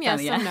 Some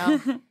yes, some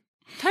no.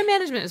 Time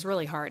management is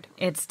really hard.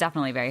 It's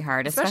definitely very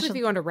hard. Especially if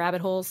you go into rabbit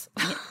holes.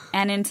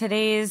 And in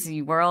today's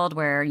world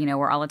where,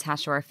 we're all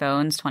attached to our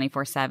phones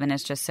 24/7,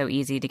 it's just so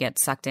easy to get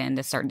sucked in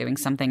to start doing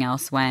something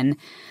else when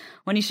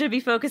you should be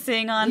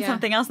focusing on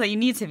something else that you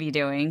need to be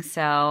doing.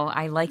 So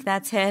I like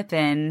that tip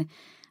and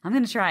I'm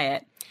going to try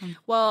it.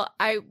 Well,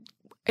 I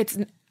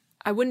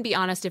wouldn't be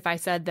honest if I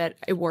said that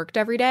it worked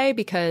every day,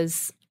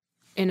 because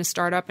in a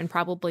startup, and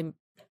probably,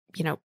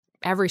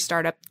 every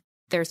startup,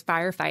 there's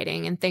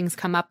firefighting and things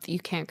come up that you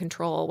can't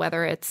control,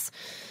 whether it's,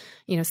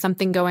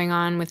 something going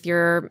on with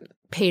your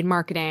paid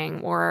marketing,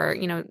 or,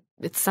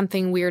 it's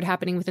something weird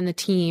happening within the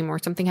team, or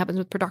something happens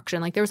with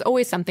production. Like, there was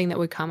always something that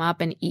would come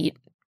up and eat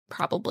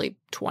probably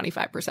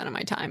 25% of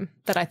my time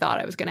that I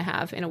thought I was going to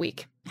have in a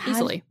week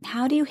easily.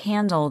 How do you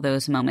handle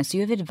those moments? Do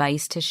you have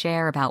advice to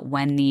share about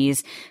when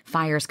these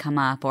fires come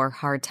up or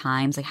hard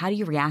times? Like, how do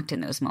you react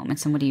in those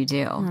moments, and what do you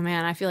do? Oh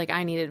man, I feel like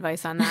I need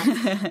advice on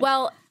that.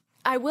 Well,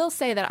 I will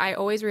say that I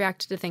always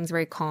react to things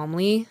very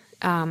calmly.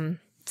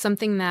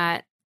 Something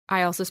that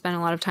I also spent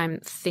a lot of time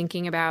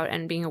thinking about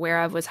and being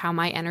aware of was how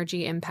my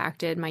energy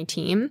impacted my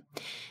team,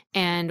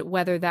 and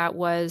whether that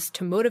was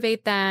to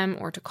motivate them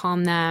or to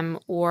calm them,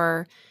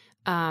 or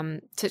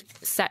to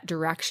set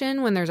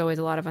direction when there's always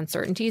a lot of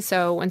uncertainty.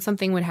 So when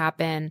something would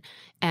happen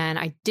and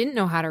I didn't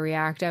know how to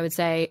react, I would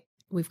say,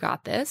 we've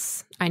got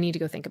this. I need to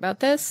go think about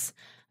this.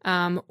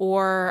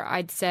 Or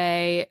I'd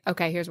say,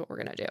 okay, here's what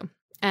we're going to do.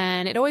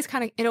 And it always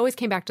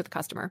came back to the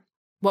customer.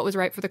 What was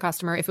right for the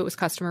customer, if it was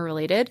customer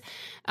related,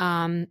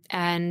 and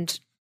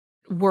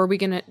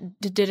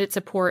did it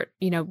support,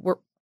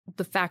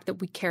 the fact that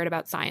we cared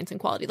about science and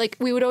quality? Like,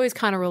 we would always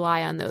kind of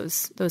rely on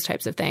those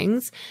types of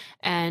things,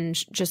 and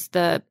just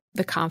the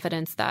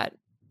confidence that,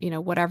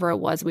 whatever it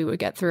was, we would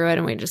get through it,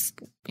 and we just,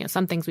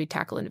 some things we'd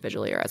tackle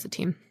individually or as a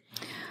team.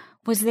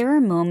 Was there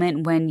a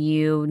moment when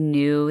you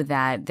knew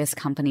that this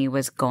company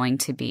was going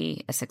to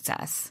be a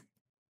success?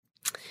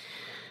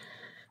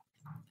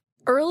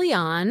 Early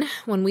on,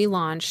 when we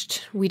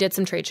launched, we did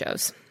some trade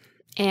shows.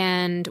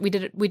 And we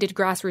did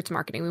grassroots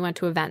marketing. We went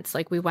to events,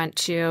 like we went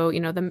to,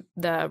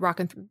 the rock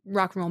and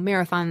roll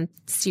marathon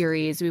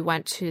series. We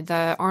went to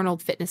the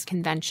Arnold Fitness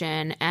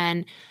convention,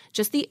 and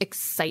just the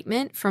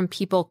excitement from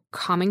people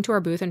coming to our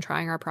booth and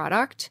trying our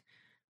product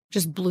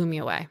just blew me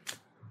away.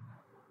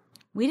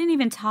 We didn't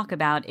even talk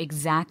about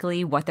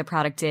exactly what the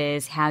product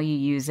is, how you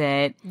use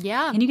it.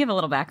 Yeah. Can you give a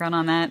little background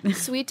on that?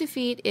 Sweet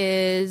Defeat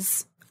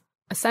is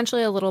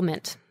essentially a little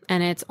mint.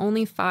 And it's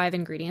only 5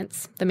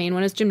 ingredients. The main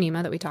one is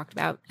gymnema that we talked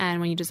about. And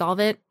when you dissolve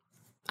it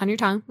on your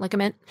tongue, like a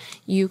mint,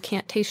 you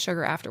can't taste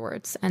sugar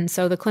afterwards. And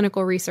so the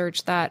clinical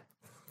research that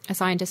a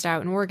scientist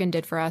out in Oregon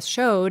did for us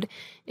showed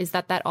is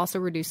that also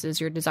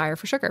reduces your desire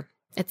for sugar.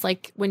 It's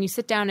like when you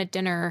sit down at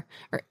dinner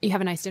or you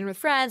have a nice dinner with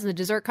friends and the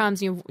dessert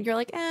comes, you're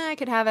like, I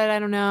could have it. I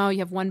don't know. You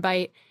have one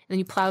bite and then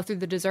you plow through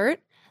the dessert.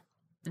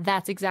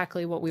 That's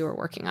exactly what we were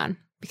working on,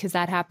 because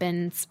that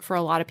happens for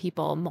a lot of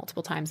people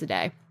multiple times a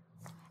day.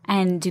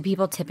 And do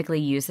people typically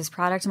use this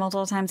product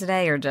multiple times a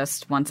day or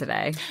just once a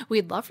day?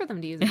 We'd love for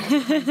them to use it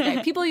multiple times a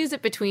day. People use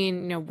it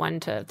between 1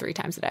 to 3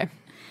 times a day.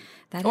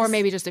 Or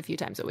maybe just a few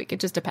times a week. It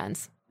just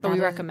depends. But we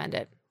recommend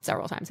it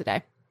several times a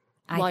day.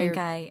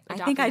 I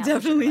think I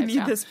definitely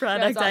need this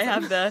product. Awesome. I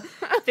have the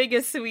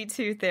biggest sweet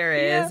tooth there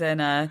is,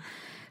 and a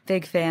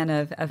big fan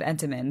of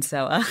Entenmann.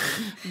 So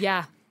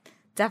yeah,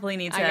 definitely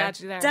need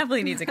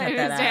to cut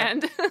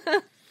that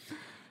out.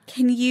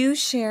 Can you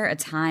share a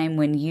time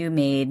when you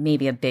made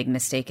maybe a big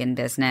mistake in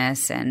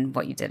business and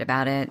what you did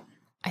about it?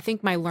 I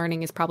think my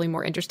learning is probably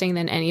more interesting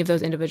than any of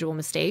those individual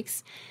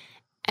mistakes.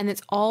 And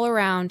it's all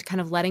around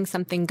kind of letting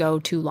something go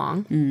too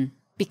long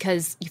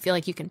because you feel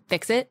like you can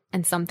fix it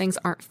and some things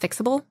aren't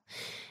fixable.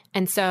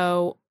 And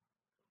so,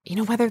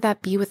 whether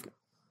that be with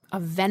a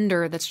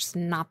vendor that's just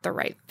not the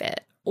right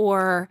fit,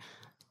 or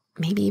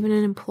maybe even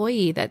an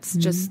employee that's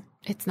just,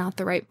 it's not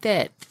the right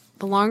fit.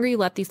 The longer you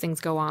let these things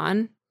go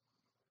on,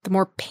 the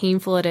more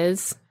painful it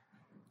is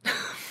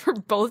for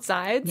both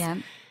sides. Yeah.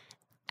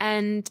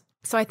 And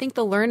so I think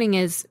the learning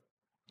is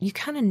you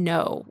kind of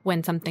know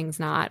when something's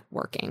not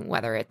working,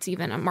 whether it's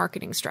even a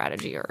marketing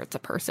strategy or it's a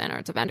person or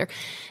it's a vendor.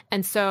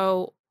 And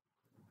so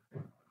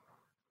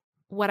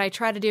what I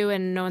try to do,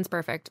 and no one's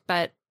perfect,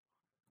 but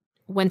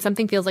when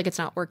something feels like it's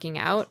not working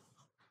out,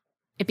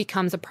 it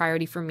becomes a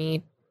priority for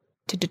me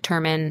to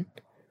determine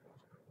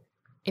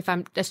if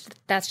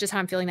that's just how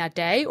I'm feeling that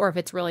day, or if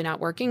it's really not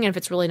working, and if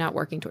it's really not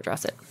working, to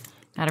address it.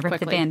 Gotta rip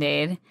the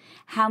Band-Aid.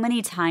 How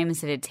many times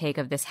did it take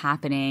of this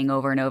happening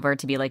over and over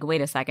to be like, wait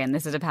a second,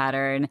 this is a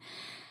pattern.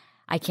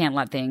 I can't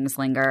let things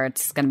linger.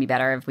 It's going to be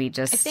better if we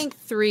just... I think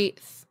three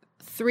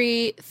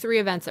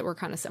events that were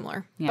kind of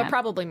similar, but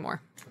probably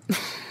more.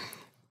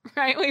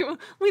 Right?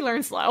 We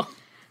learn slow.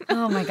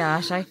 Oh my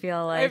gosh, I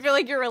feel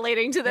like you're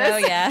relating to this. Oh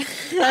yeah,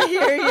 I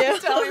hear you.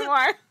 Tell me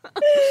more.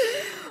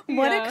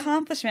 What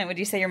accomplishment would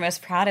you say you're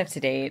most proud of to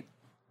date?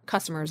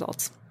 Customer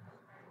results.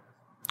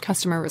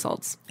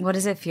 What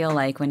does it feel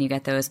like when you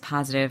get those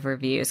positive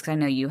reviews? Because I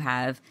know you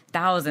have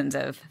thousands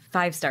of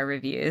 5-star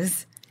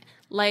reviews.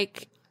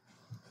 Like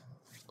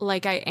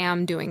I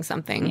am doing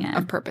something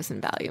of purpose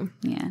and value.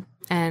 Yeah.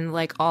 And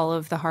like all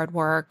of the hard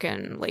work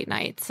and late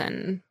nights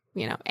and,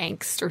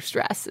 angst or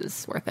stress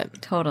is worth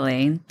it.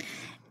 Totally.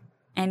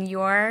 And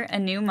you're a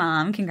new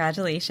mom.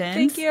 Congratulations.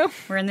 Thank you.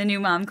 We're in the new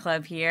mom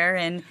club here.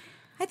 And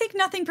I think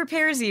nothing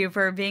prepares you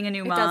for being a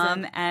new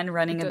mom and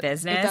running a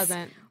business. It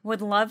doesn't.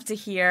 Would love to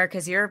hear,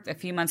 because you're a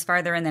few months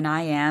farther in than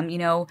I am.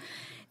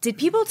 Did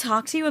people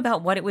talk to you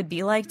about what it would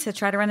be like to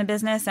try to run a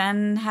business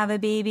and have a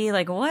baby?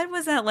 Like, what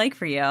was that like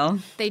for you?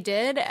 They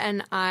did,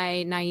 and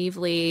I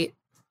naively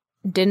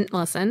didn't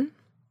listen.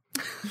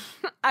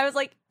 I was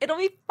like, it'll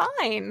be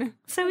fine.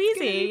 So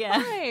easy.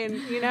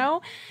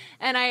 Fine,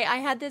 And I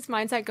had this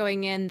mindset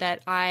going in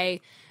that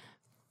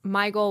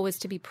my goal was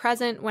to be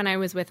present when I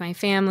was with my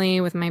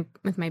family, with my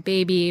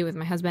baby, with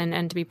my husband,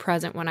 and to be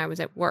present when I was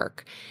at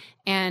work.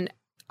 And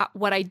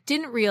what I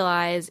didn't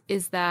realize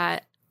is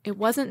that it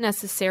wasn't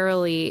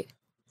necessarily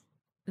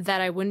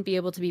that I wouldn't be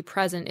able to be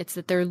present. It's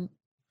that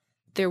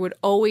there would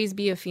always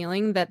be a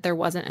feeling that there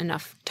wasn't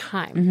enough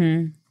time.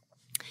 Mm-hmm.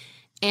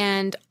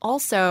 And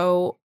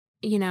also,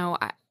 you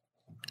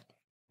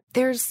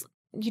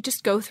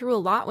just go through a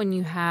lot when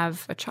you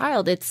have a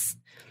child. It's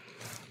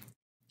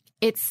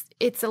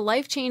a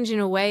life change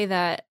in a way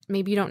that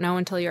maybe you don't know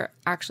until you're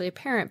actually a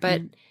parent.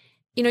 But,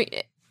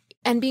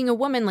 and being a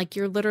woman, like,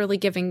 you're literally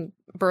giving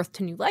birth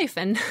to new life.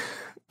 And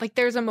like,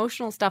 there's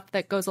emotional stuff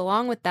that goes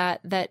along with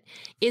that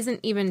isn't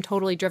even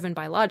totally driven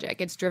by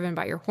logic. It's driven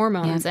by your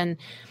hormones. Yeah. And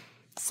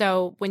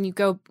so when you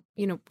go,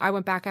 I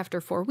went back after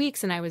 4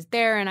 weeks and I was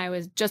there and I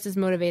was just as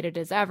motivated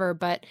as ever,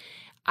 but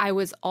I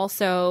was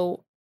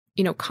also,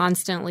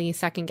 constantly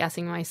second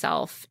guessing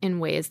myself in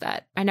ways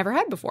that I never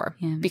had before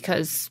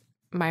because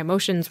my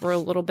emotions were a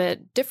little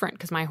bit different,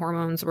 because my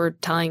hormones were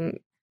telling,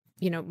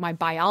 my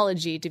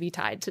biology to be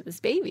tied to this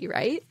baby,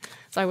 right?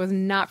 So I was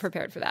not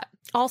prepared for that.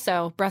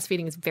 Also,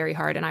 breastfeeding is very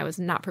hard, and I was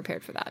not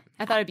prepared for that.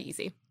 I thought it'd be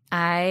easy.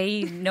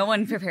 No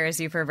one prepares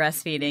you for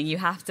breastfeeding. You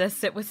have to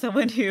sit with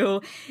someone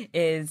who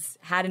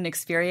had an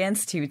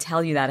experience to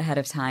tell you that ahead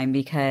of time,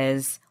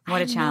 because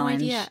What a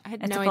challenge. No idea. I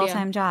had it's no a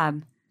full-time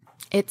job.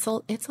 It's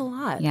a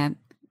lot. Yeah.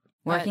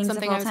 Working is a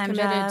something I was full-time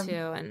committed job.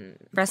 to, and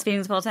Breastfeeding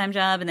is a full-time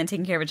job, and then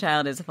taking care of a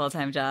child is a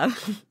full-time job.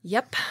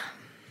 Yep.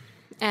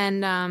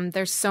 And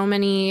there's so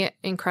many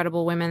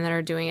incredible women that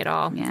are doing it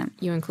all,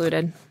 you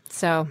included.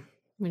 So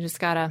we just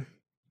gotta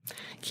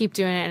keep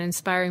doing it and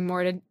inspiring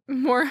more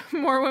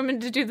women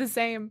to do the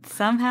same.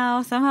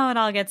 Somehow it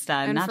all gets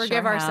done. And Not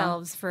forgive sure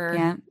ourselves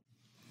for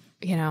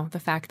the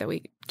fact that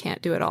we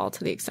can't do it all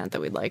to the extent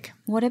that we'd like.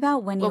 What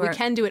about when you we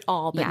can do it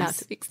all, but not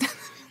to the extent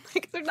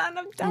like there's not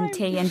enough time.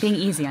 And being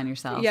easy on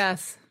yourself.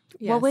 Yes.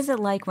 What was it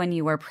like when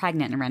you were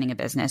pregnant and running a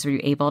business? Were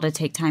you able to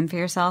take time for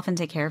yourself and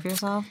take care of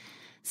yourself?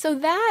 So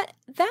that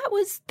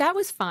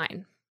was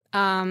fine.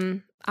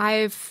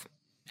 I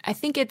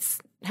think it's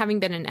having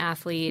been an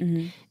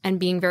athlete and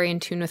being very in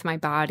tune with my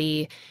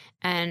body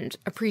and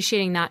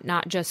appreciating that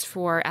not just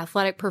for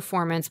athletic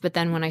performance, but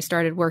then when I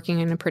started working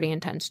in a pretty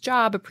intense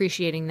job,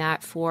 appreciating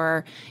that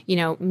for,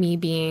 me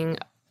being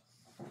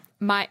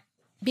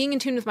in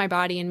tune with my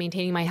body and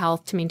maintaining my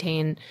health to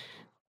maintain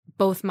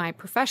both my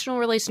professional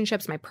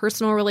relationships, my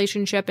personal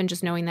relationship, and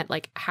just knowing that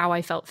like how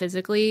I felt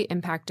physically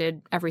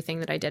impacted everything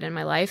that I did in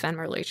my life and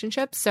my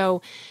relationships.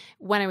 So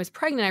when I was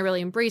pregnant, I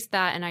really embraced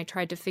that. And I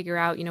tried to figure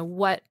out,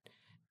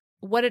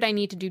 what did I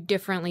need to do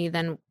differently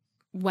than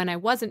when I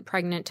wasn't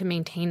pregnant to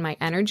maintain my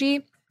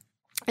energy?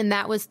 And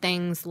that was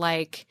things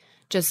like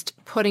just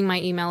putting my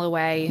email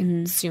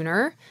away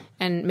sooner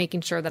and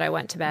making sure that I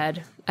went to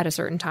bed at a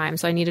certain time.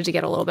 So I needed to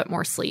get a little bit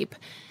more sleep.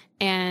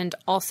 And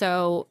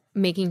also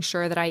making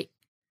sure that I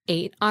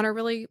ate on a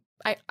really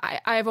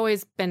I've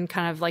always been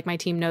kind of like, my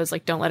team knows,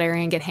 like, don't let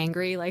Ariane get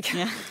hangry. Like,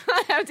 I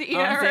have to eat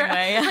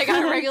like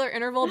on a regular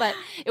interval. But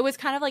it was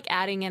kind of like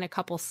adding in a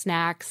couple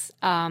snacks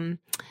and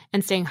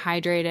staying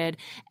hydrated.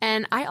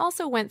 And I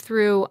also went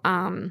through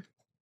I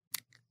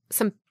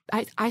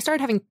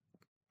started having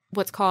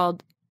what's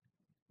called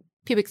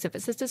pubic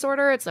symphysis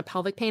disorder. It's a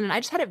pelvic pain, and I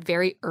just had it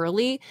very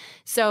early.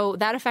 So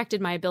that affected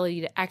my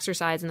ability to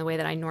exercise in the way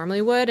that I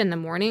normally would. In the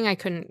morning, I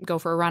couldn't go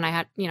for a run.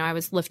 I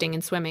was lifting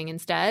and swimming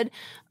instead.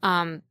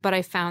 But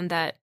I found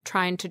that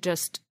trying to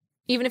just,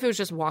 even if it was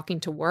just walking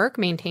to work,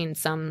 maintain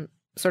some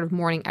sort of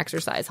morning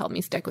exercise helped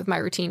me stick with my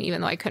routine, even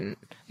though I couldn't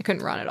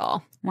run at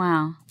all.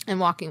 Wow. And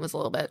walking was a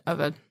little bit of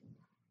a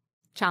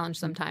challenge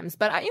sometimes,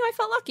 but I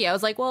felt lucky. I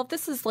was like, well, if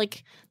this is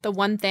like the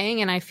one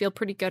thing and I feel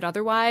pretty good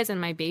otherwise, and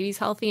my baby's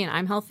healthy and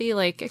I'm healthy,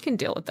 like, I can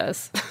deal with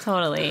this.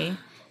 Totally.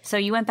 So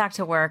you went back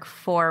to work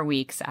 4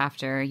 weeks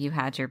after you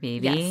had your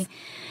baby. Yes.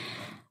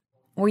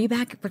 Were you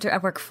back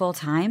at work full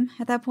time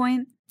at that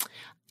point?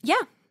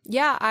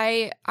 Yeah,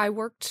 I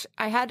worked.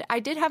 I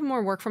did have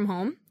more work from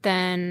home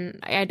than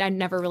I'd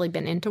never really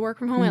been into work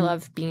from home. I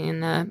love being in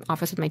the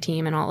office with my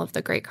team and all of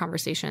the great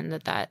conversation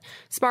that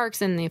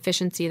sparks and the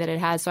efficiency that it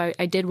has. So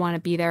I did want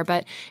to be there,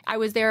 but I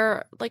was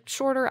there like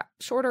shorter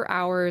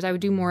hours. I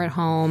would do more at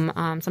home.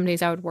 Some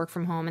days I would work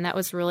from home, and that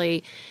was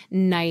really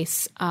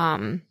nice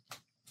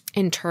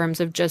in terms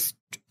of just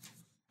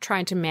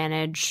trying to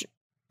manage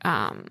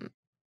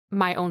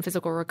my own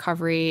physical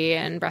recovery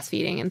and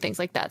breastfeeding and things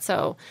like that.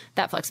 So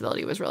that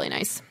flexibility was really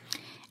nice.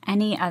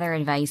 Any other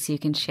advice you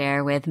can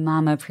share with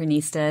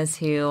mamaprenistas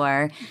who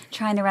are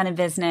trying to run a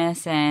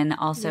business and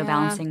also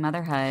balancing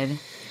motherhood?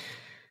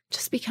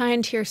 Just be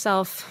kind to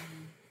yourself.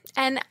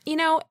 And,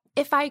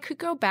 if I could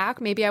go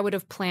back, maybe I would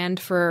have planned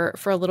for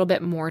a little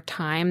bit more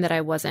time that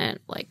I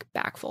wasn't like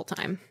back full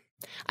time.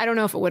 I don't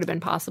know if it would have been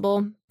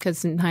possible,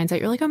 because in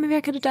hindsight, you're like, oh, maybe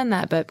I could have done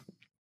that. But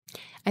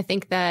I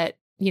think that,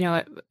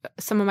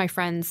 some of my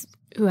friends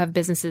who have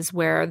businesses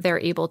where they're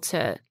able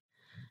to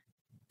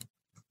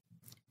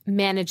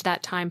manage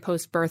that time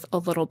post-birth a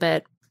little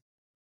bit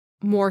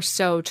more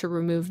so to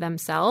remove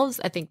themselves,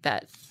 I think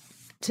that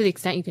to the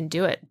extent you can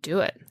do it.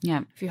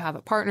 Yeah. If you have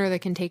a partner that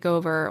can take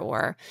over,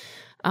 or,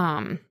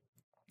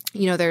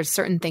 there's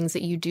certain things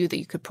that you do that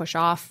you could push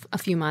off a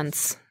few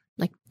months,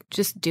 like,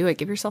 just do it.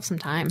 Give yourself some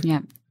time.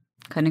 Yeah.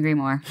 Couldn't agree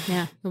more.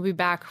 Yeah. You'll be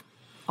back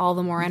all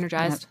the more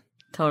energized.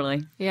 Yep.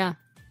 Totally. Yeah.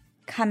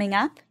 Coming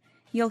up,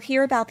 you'll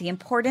hear about the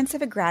importance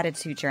of a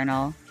gratitude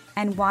journal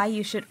and why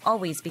you should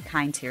always be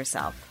kind to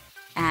yourself.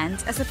 And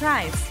a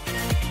surprise.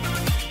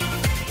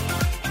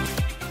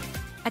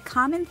 A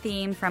common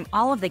theme from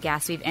all of the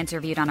guests we've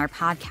interviewed on our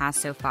podcast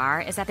so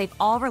far is that they've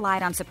all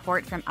relied on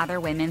support from other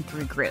women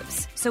through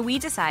groups. So we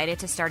decided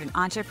to start an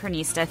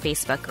Entreprenista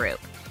Facebook group.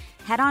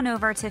 Head on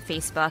over to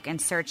Facebook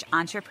and search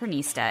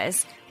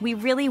Entreprenistas. We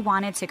really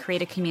wanted to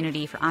create a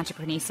community for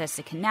entreprenistas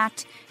to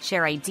connect,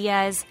 share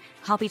ideas,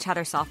 help each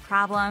other solve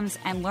problems,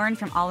 and learn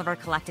from all of our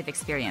collective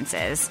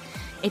experiences.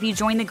 If you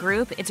join the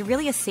group, it's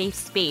really a safe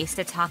space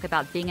to talk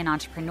about being an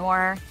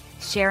entrepreneur,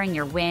 sharing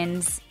your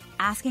wins,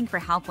 asking for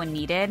help when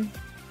needed.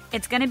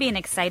 It's going to be an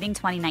exciting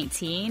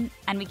 2019,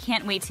 and we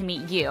can't wait to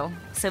meet you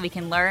so we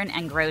can learn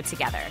and grow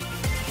together.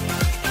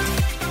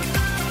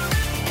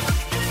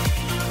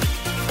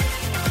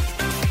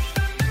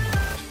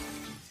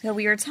 So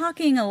we were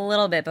talking a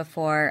little bit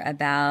before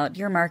about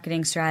your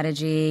marketing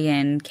strategy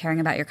and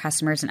caring about your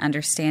customers and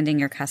understanding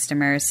your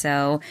customers.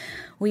 So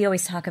we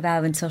always talk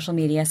about in social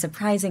media,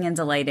 surprising and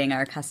delighting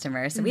our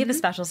customers. So we have a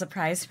special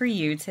surprise for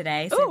you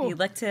today. So if you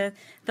look to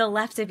the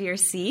left of your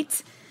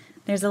seat,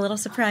 there's a little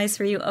surprise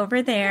for you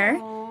over there.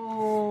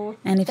 Oh,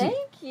 and if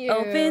thank you.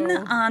 Open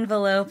the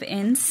envelope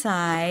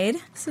inside.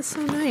 This is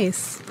so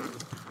nice.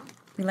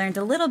 We learned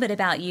a little bit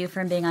about you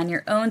from being on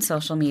your own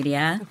social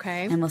media.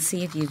 Okay. And we'll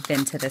see if you've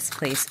been to this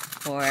place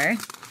before.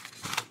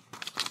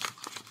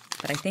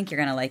 But I think you're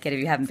going to like it if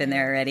you haven't been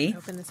there already.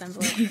 Open this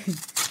envelope.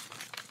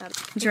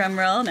 Drum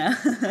roll, no.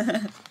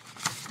 Good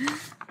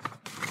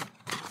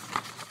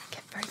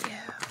for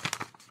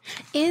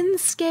you.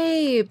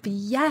 Inscape.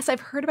 Yes,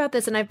 I've heard about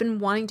this and I've been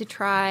wanting to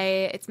try.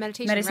 It's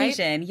meditation,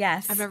 right?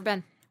 Yes. I've never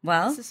been.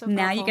 Well, so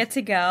now thoughtful. you get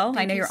to go.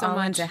 I know you you're so all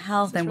much. into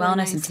health and really wellness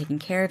nice. and taking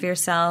care of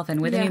yourself.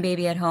 And with a Yeah. new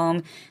baby at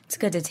home, it's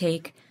good to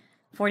take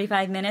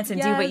 45 minutes and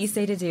do what you Yes.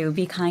 say to do.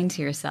 Be kind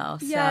to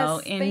yourself. Yes, So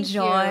thank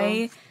enjoy.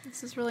 you.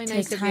 This is really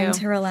nice Take of time you.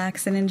 to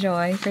relax and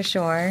enjoy for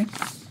sure.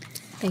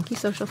 Thank you,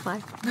 Social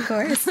Fly. Of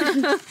course.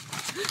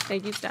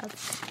 Thank you,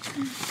 Steph.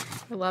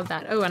 I love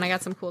that. Oh, and I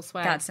got some cool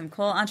swag. Got some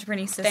cool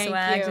Entreprenista Thank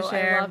swag you. to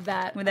share I love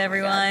that. with Oh my God,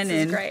 everyone. this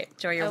is and great.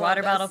 enjoy I your love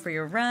water bottle this. for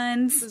your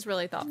runs. This is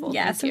really thoughtful.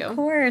 Yes, Thank you. of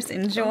course.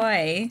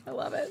 Enjoy. I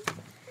love it.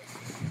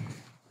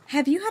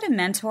 Have you had a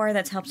mentor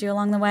that's helped you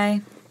along the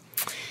way?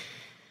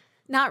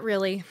 Not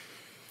really.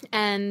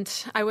 And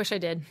I wish I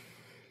did,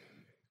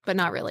 but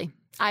not really.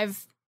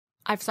 I've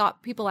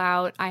sought people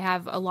out. I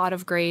have a lot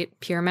of great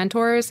peer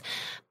mentors,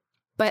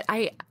 but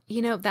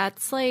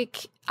that's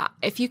like,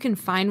 if you can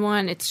find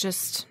one, it's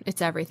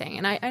everything.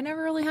 And I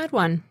never really had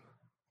one.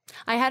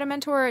 I had a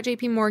mentor at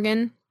JP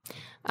Morgan.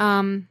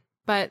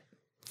 But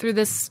through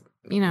this,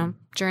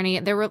 journey,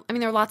 there were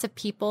lots of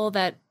people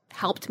that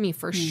helped me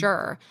for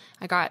sure.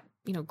 I got,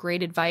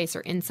 great advice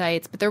or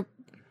insights, but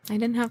I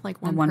didn't have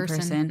like one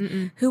person.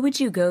 Mm-mm. Who would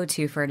you go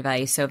to for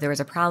advice? So if there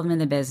was a problem in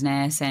the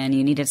business and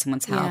you needed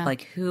someone's help, Yeah.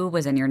 like who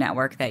was in your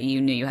network that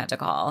you knew you had to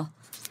call?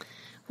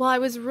 Well, I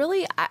was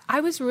really,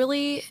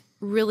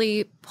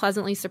 really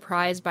pleasantly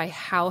surprised by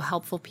how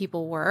helpful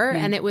people were.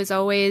 And it was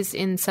always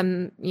in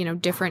some,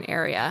 different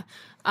area.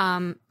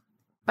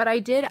 But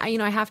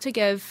I have to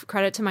give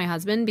credit to my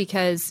husband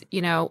because,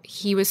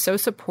 he was so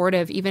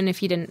supportive, even if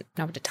he didn't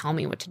know what to tell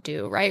me what to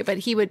do, right? But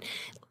he would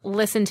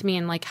listen to me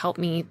and like help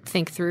me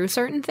think through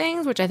certain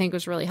things, which I think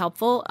was really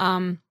helpful.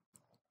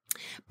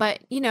 But,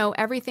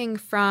 everything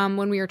from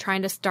when we were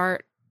trying to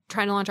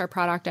launch our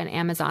product on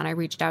Amazon, I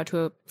reached out to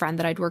a friend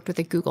that I'd worked with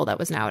at Google that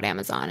was now at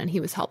Amazon, and he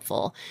was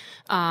helpful.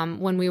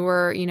 When we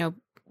were,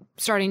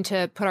 starting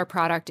to put our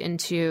product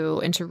into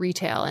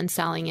retail and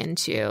selling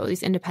into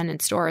these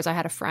independent stores, I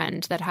had a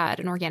friend that had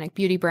an organic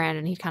beauty brand,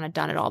 and he'd kind of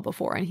done it all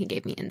before, and he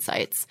gave me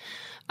insights.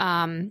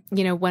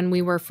 When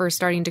we were first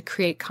starting to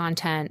create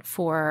content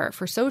for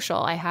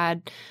social, I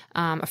had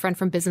a friend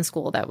from business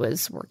school that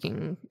was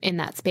working in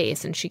that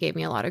space, and she gave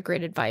me a lot of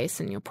great advice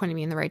and pointing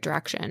me in the right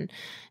direction.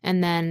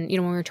 And then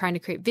when we were trying to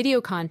create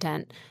video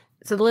content,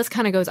 so the list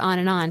kind of goes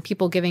on,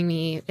 people giving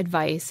me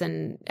advice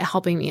and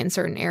helping me in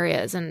certain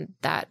areas, and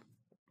that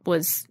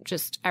was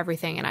just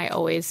everything. And I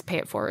always pay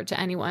it forward to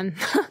anyone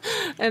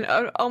and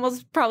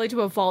almost probably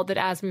to a fault that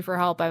asked me for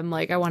help. I'm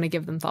like, I want to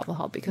give them thoughtful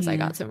help because I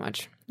got so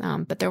much.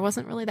 But there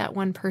wasn't really that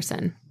one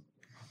person.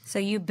 So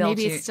you built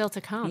Maybe it's still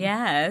to come.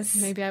 Yes.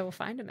 Maybe I will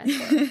find a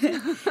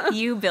mentor.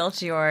 You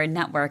built your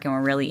network and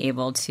were really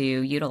able to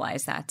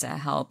utilize that to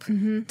help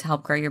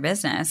grow your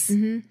business.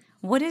 Mm-hmm.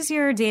 What does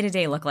your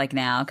day-to-day look like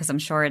now? Because I'm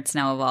sure it's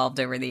now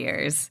evolved over the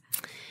years.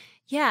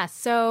 Yeah.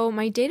 So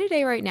my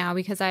day-to-day right now,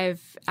 because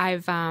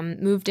I've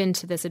moved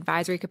into this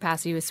advisory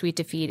capacity with Sweet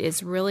to Feed,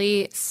 is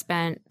really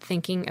spent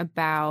thinking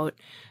about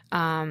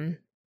some,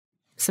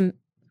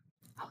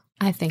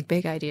 I think,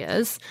 big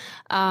ideas.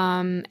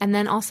 And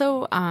then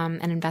also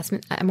an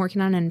investment. I'm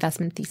working on an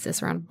investment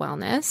thesis around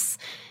wellness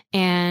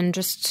and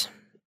just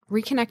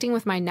reconnecting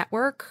with my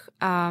network,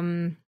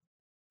 kind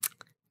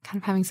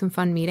of having some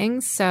fun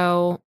meetings.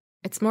 So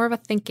it's more of a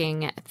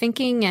thinking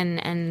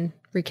and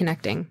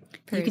reconnecting.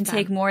 You can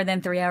take more than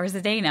 3 hours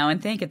a day now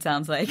and think, it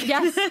sounds like.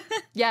 Yes.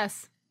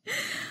 Yes.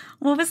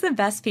 What was the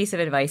best piece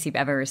of advice you've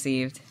ever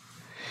received?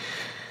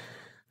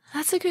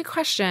 That's a good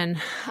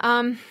question.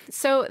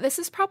 So this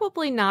is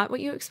probably not what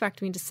you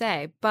expect me to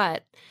say,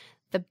 but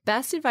the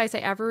best advice I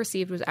ever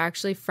received was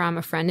actually from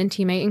a friend and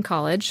teammate in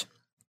college.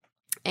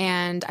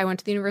 And I went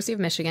to the University of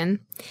Michigan,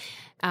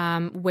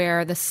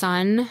 where the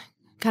sun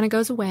kind of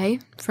goes away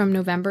from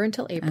November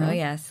until April. Oh,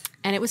 yes.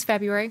 And it was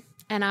February.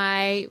 And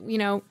I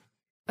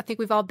think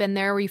we've all been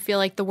there where you feel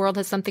like the world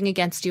has something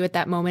against you at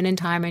that moment in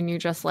time. And you're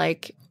just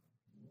like,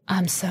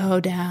 I'm so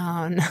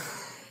down,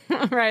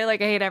 right?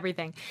 Like I hate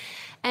everything.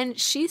 And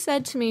she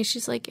said to me,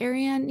 she's like,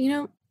 Ariane,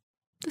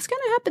 this kind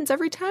of happens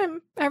every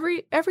time,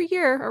 every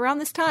year around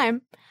this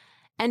time.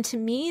 And to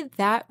me,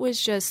 that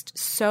was just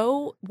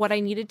so what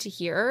I needed to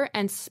hear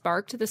and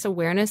sparked this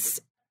awareness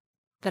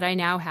that I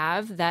now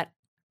have that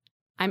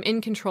I'm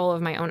in control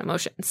of my own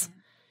emotions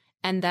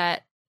and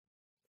that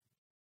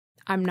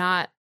I'm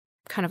not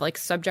kind of like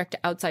subject to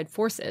outside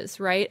forces,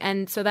 right?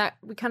 And so that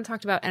we kind of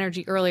talked about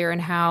energy earlier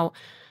and how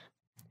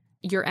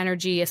your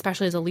energy,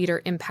 especially as a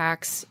leader,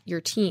 impacts your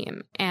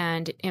team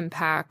and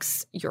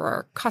impacts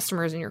your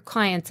customers and your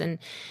clients. And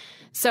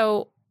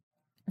so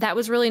that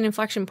was really an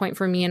inflection point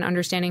for me in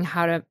understanding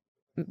how to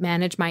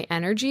manage my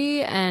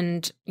energy.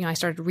 And, I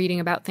started reading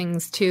about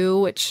things too,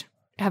 which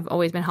have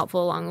always been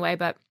helpful along the way.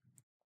 But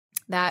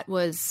that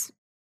is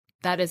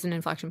an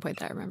inflection point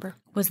that I remember.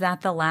 Was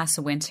that the last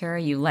winter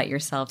you let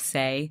yourself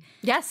say,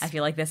 yes, I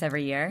feel like this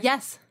every year?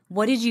 Yes.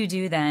 What did you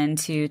do then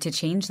to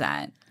change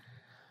that?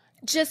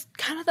 Just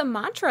kind of the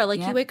mantra.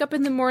 Like, Yep. You wake up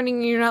in the morning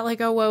and you're not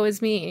like, oh, woe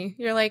is me.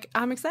 You're like,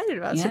 I'm excited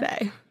about Yep.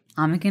 today.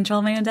 I'm in control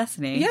of my own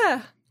destiny.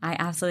 Yeah. I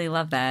absolutely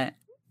love that.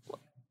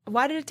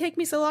 Why did it take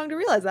me so long to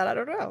realize that? I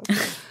don't know.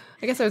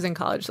 I guess I was in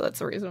college, so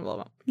that's a reasonable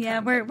amount. Yeah,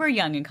 we're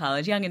young in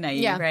college, young and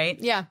naive, Yeah. right?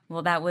 Yeah.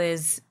 Well, that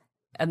was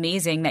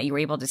amazing that you were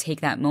able to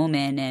take that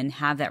moment and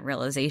have that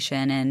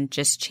realization and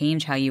just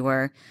change how you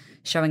were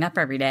showing up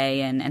every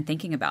day and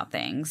thinking about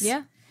things.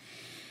 Yeah.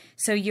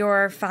 So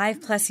you're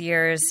 5+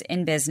 years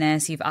in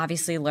business. You've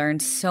obviously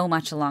learned so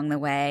much along the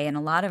way, and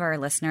a lot of our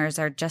listeners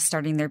are just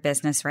starting their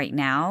business right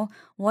now.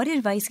 What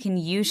advice can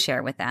you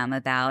share with them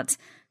about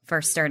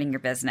first starting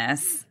your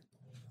business?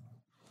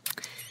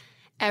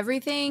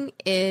 Everything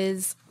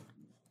is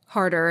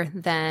harder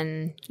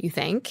than you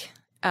think.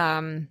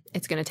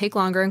 It's going to take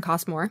longer and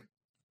cost more.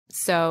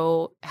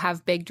 So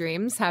have big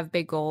dreams, have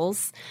big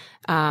goals,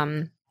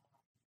 but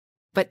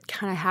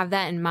kind of have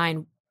that in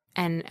mind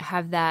and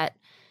have that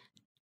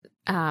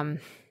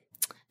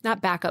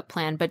not backup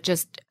plan, but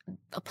just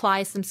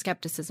apply some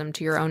skepticism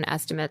to your own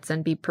estimates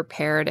and be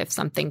prepared if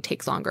something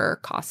takes longer or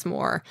costs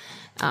more,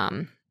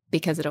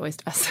 because it always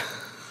does,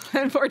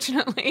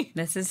 unfortunately.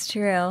 This is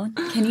true.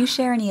 Can you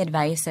share any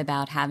advice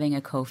about having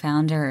a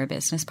co-founder or a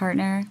business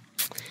partner?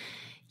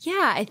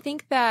 Yeah, I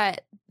think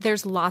that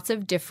there's lots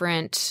of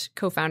different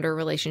co-founder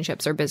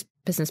relationships or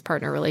business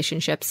partner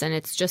relationships, and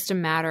it's just a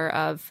matter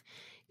of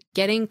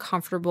getting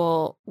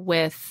comfortable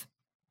with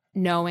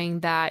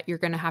knowing that you're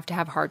going to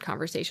have hard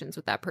conversations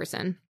with that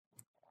person.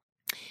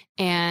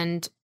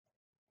 And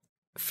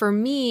for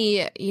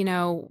me,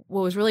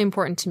 what was really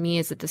important to me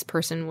is that this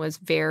person was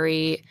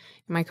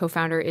my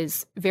co-founder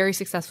is very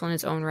successful in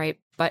his own right,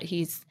 but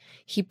he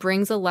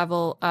brings a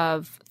level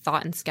of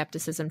thought and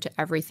skepticism to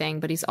everything,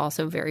 but he's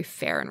also very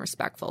fair and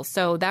respectful.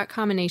 So that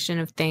combination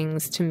of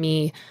things to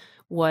me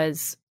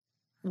was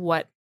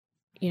what,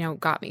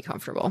 got me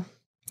comfortable.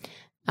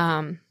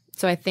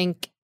 So I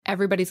think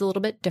everybody's a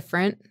little bit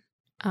different,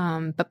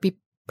 but be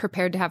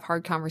prepared to have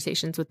hard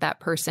conversations with that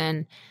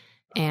person.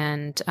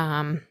 And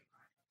to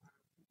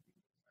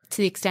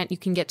the extent you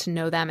can get to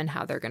know them and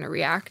how they're going to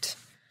react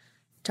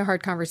to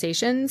hard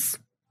conversations,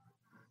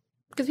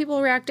 because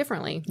people react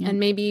differently. Yeah. And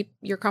maybe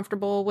you're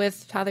comfortable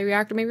with how they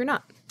react or maybe you're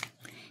not.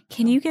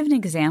 Can you give an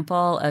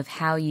example of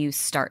how you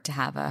start to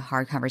have a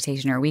hard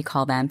conversation, or we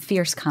call them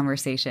fierce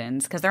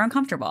conversations, because they're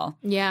uncomfortable?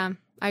 Yeah.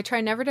 I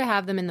try never to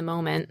have them in the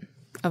moment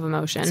of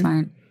emotion.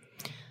 Smart.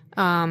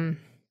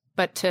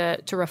 But to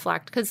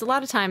reflect, because a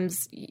lot of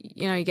times,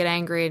 you get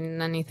angry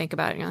and then you think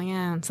about it and you're like,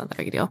 yeah, it's not that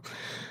big a deal.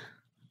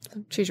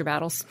 So choose your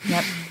battles.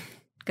 Yep.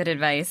 Good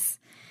advice.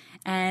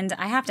 And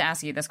I have to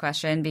ask you this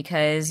question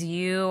because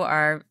you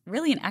are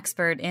really an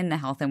expert in the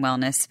health and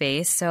wellness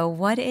space. So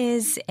what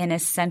is an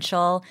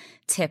essential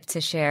tip to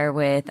share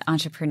with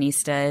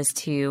entrepreneuristas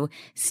to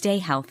stay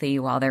healthy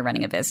while they're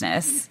running a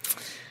business?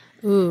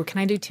 Ooh, can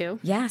I do 2?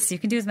 Yes, you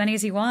can do as many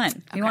as you want.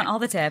 Okay. We want all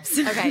the tips.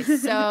 Okay,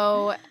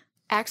 so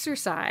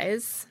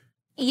exercise,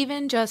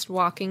 even just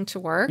walking to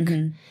work,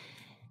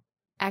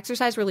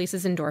 exercise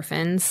releases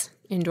endorphins.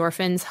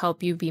 Endorphins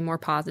help you be more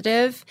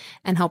positive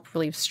and help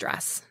relieve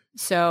stress.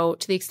 So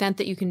to the extent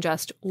that you can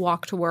just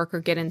walk to work or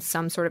get in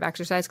some sort of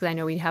exercise, because I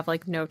know we have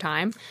no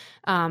time,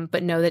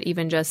 but know that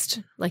even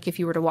just if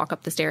you were to walk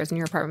up the stairs in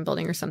your apartment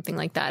building or something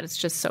like that, it's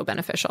just so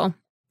beneficial.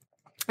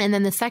 And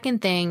then the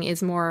second thing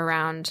is more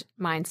around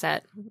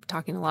mindset. We're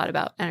talking a lot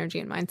about energy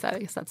and mindset. I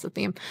guess that's the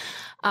theme.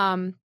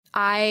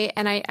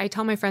 I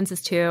tell my friends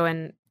this too,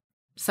 and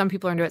some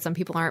people are into it, some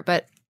people aren't.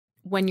 But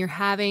when you're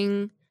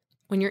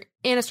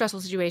in a stressful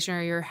situation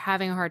or you're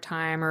having a hard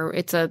time or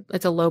it's a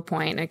low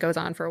point and it goes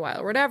on for a while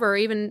or whatever, or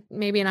even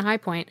maybe in a high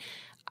point,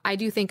 I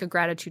do think a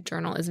gratitude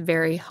journal is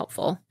very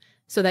helpful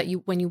so that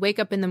when you wake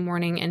up in the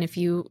morning and if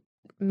you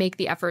make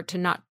the effort to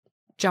not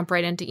jump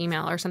right into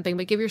email or something,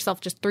 but give yourself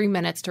just 3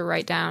 minutes to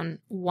write down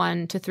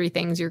 1 to 3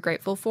 things you're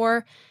grateful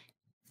for,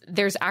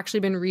 there's actually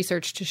been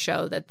research to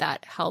show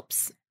that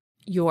helps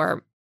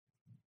your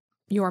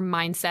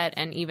mindset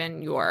and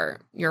even your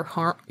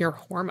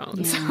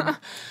hormones. Yeah.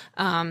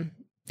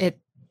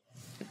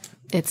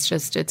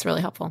 It's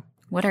really helpful.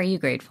 What are you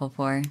grateful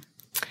for?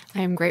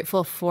 I am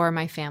grateful for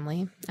my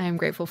family. I am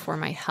grateful for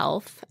my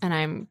health. And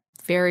I'm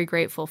very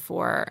grateful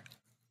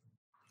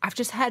I've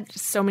just had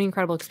so many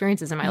incredible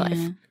experiences in my life.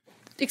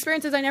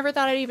 Experiences I never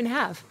thought I'd even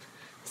have.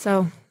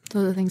 So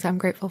those are the things I'm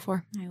grateful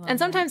for. And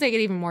sometimes they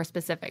get even more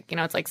specific. You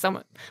know, it's like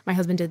my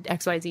husband did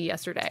XYZ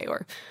yesterday,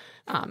 or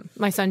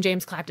my son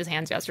James clapped his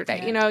hands yesterday.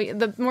 Yeah. You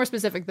know, the more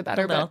specific, the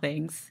better. The little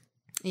things.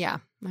 Yeah,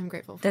 I'm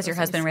grateful for Does your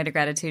husband write a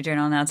gratitude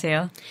journal now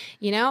too?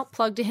 You know,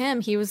 plug to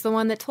him. He was the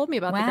one that told me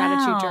about the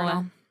gratitude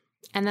journal.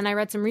 And then I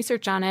read some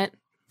research on it,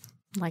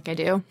 like I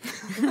do.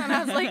 And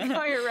I was like,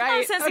 oh, you're right.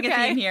 I'm sensing a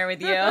theme here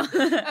with you.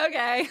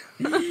 Okay.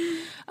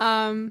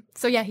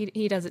 So yeah,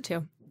 he does it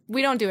too.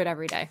 We don't do it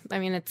every day. I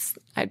mean,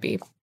 I'd be,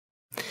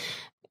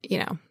 you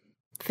know,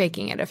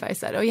 faking it if I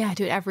said, oh yeah, I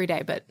do it every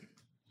day, but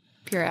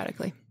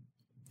periodically.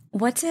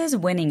 What does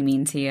winning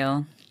mean to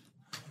you?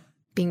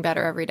 Being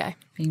better every day.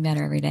 Being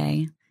better every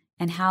day.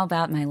 And how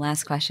about my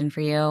last question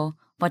for you?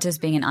 What does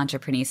being an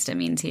entrepreneurista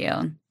mean to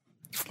you?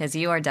 Because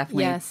you are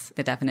definitely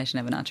the definition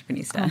of an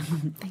entrepreneurista.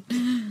 Thank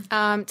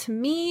you. To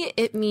me,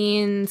 it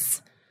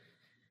means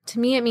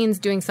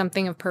doing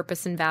something of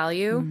purpose and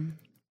value,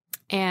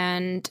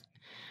 and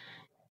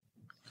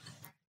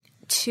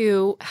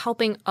to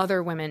helping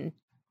other women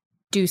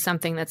do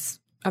something that's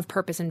of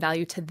purpose and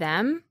value to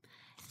them,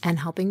 and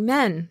helping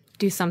men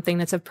do something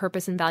that's of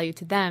purpose and value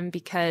to them,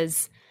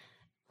 because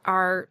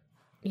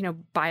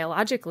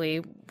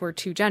biologically, we're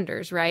two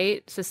genders,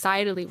 right?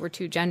 Societally, we're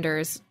two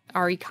genders.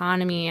 Our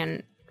economy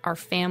and our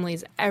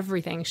families,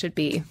 everything should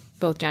be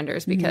both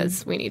genders,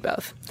 because we need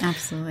both.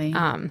 Absolutely.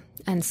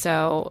 And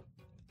so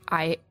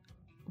I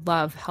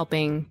love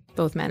helping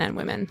both men and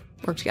women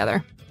work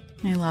together.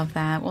 I love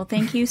that. Well,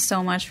 thank you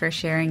so much for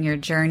sharing your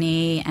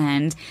journey,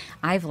 and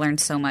I've learned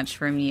so much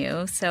from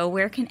you. So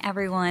where can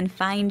everyone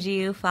find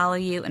you, follow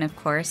you, and of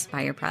course,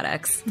 buy your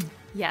products?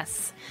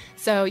 Yes.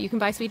 So you can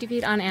buy Sweet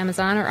Defeat on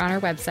Amazon or on our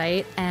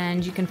website,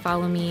 and you can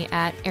follow me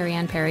at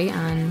Ariane Perry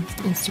on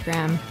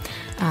Instagram,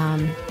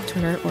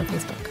 Twitter, or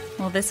Facebook.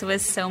 Well, this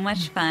was so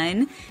much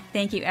fun.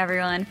 Thank you,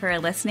 everyone, for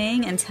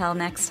listening. Until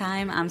next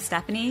time, I'm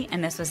Stephanie,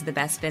 and this was the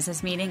best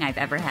business meeting I've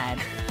ever had.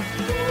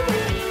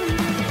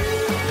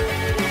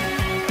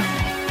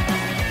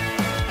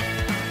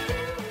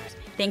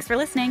 Thanks for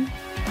listening.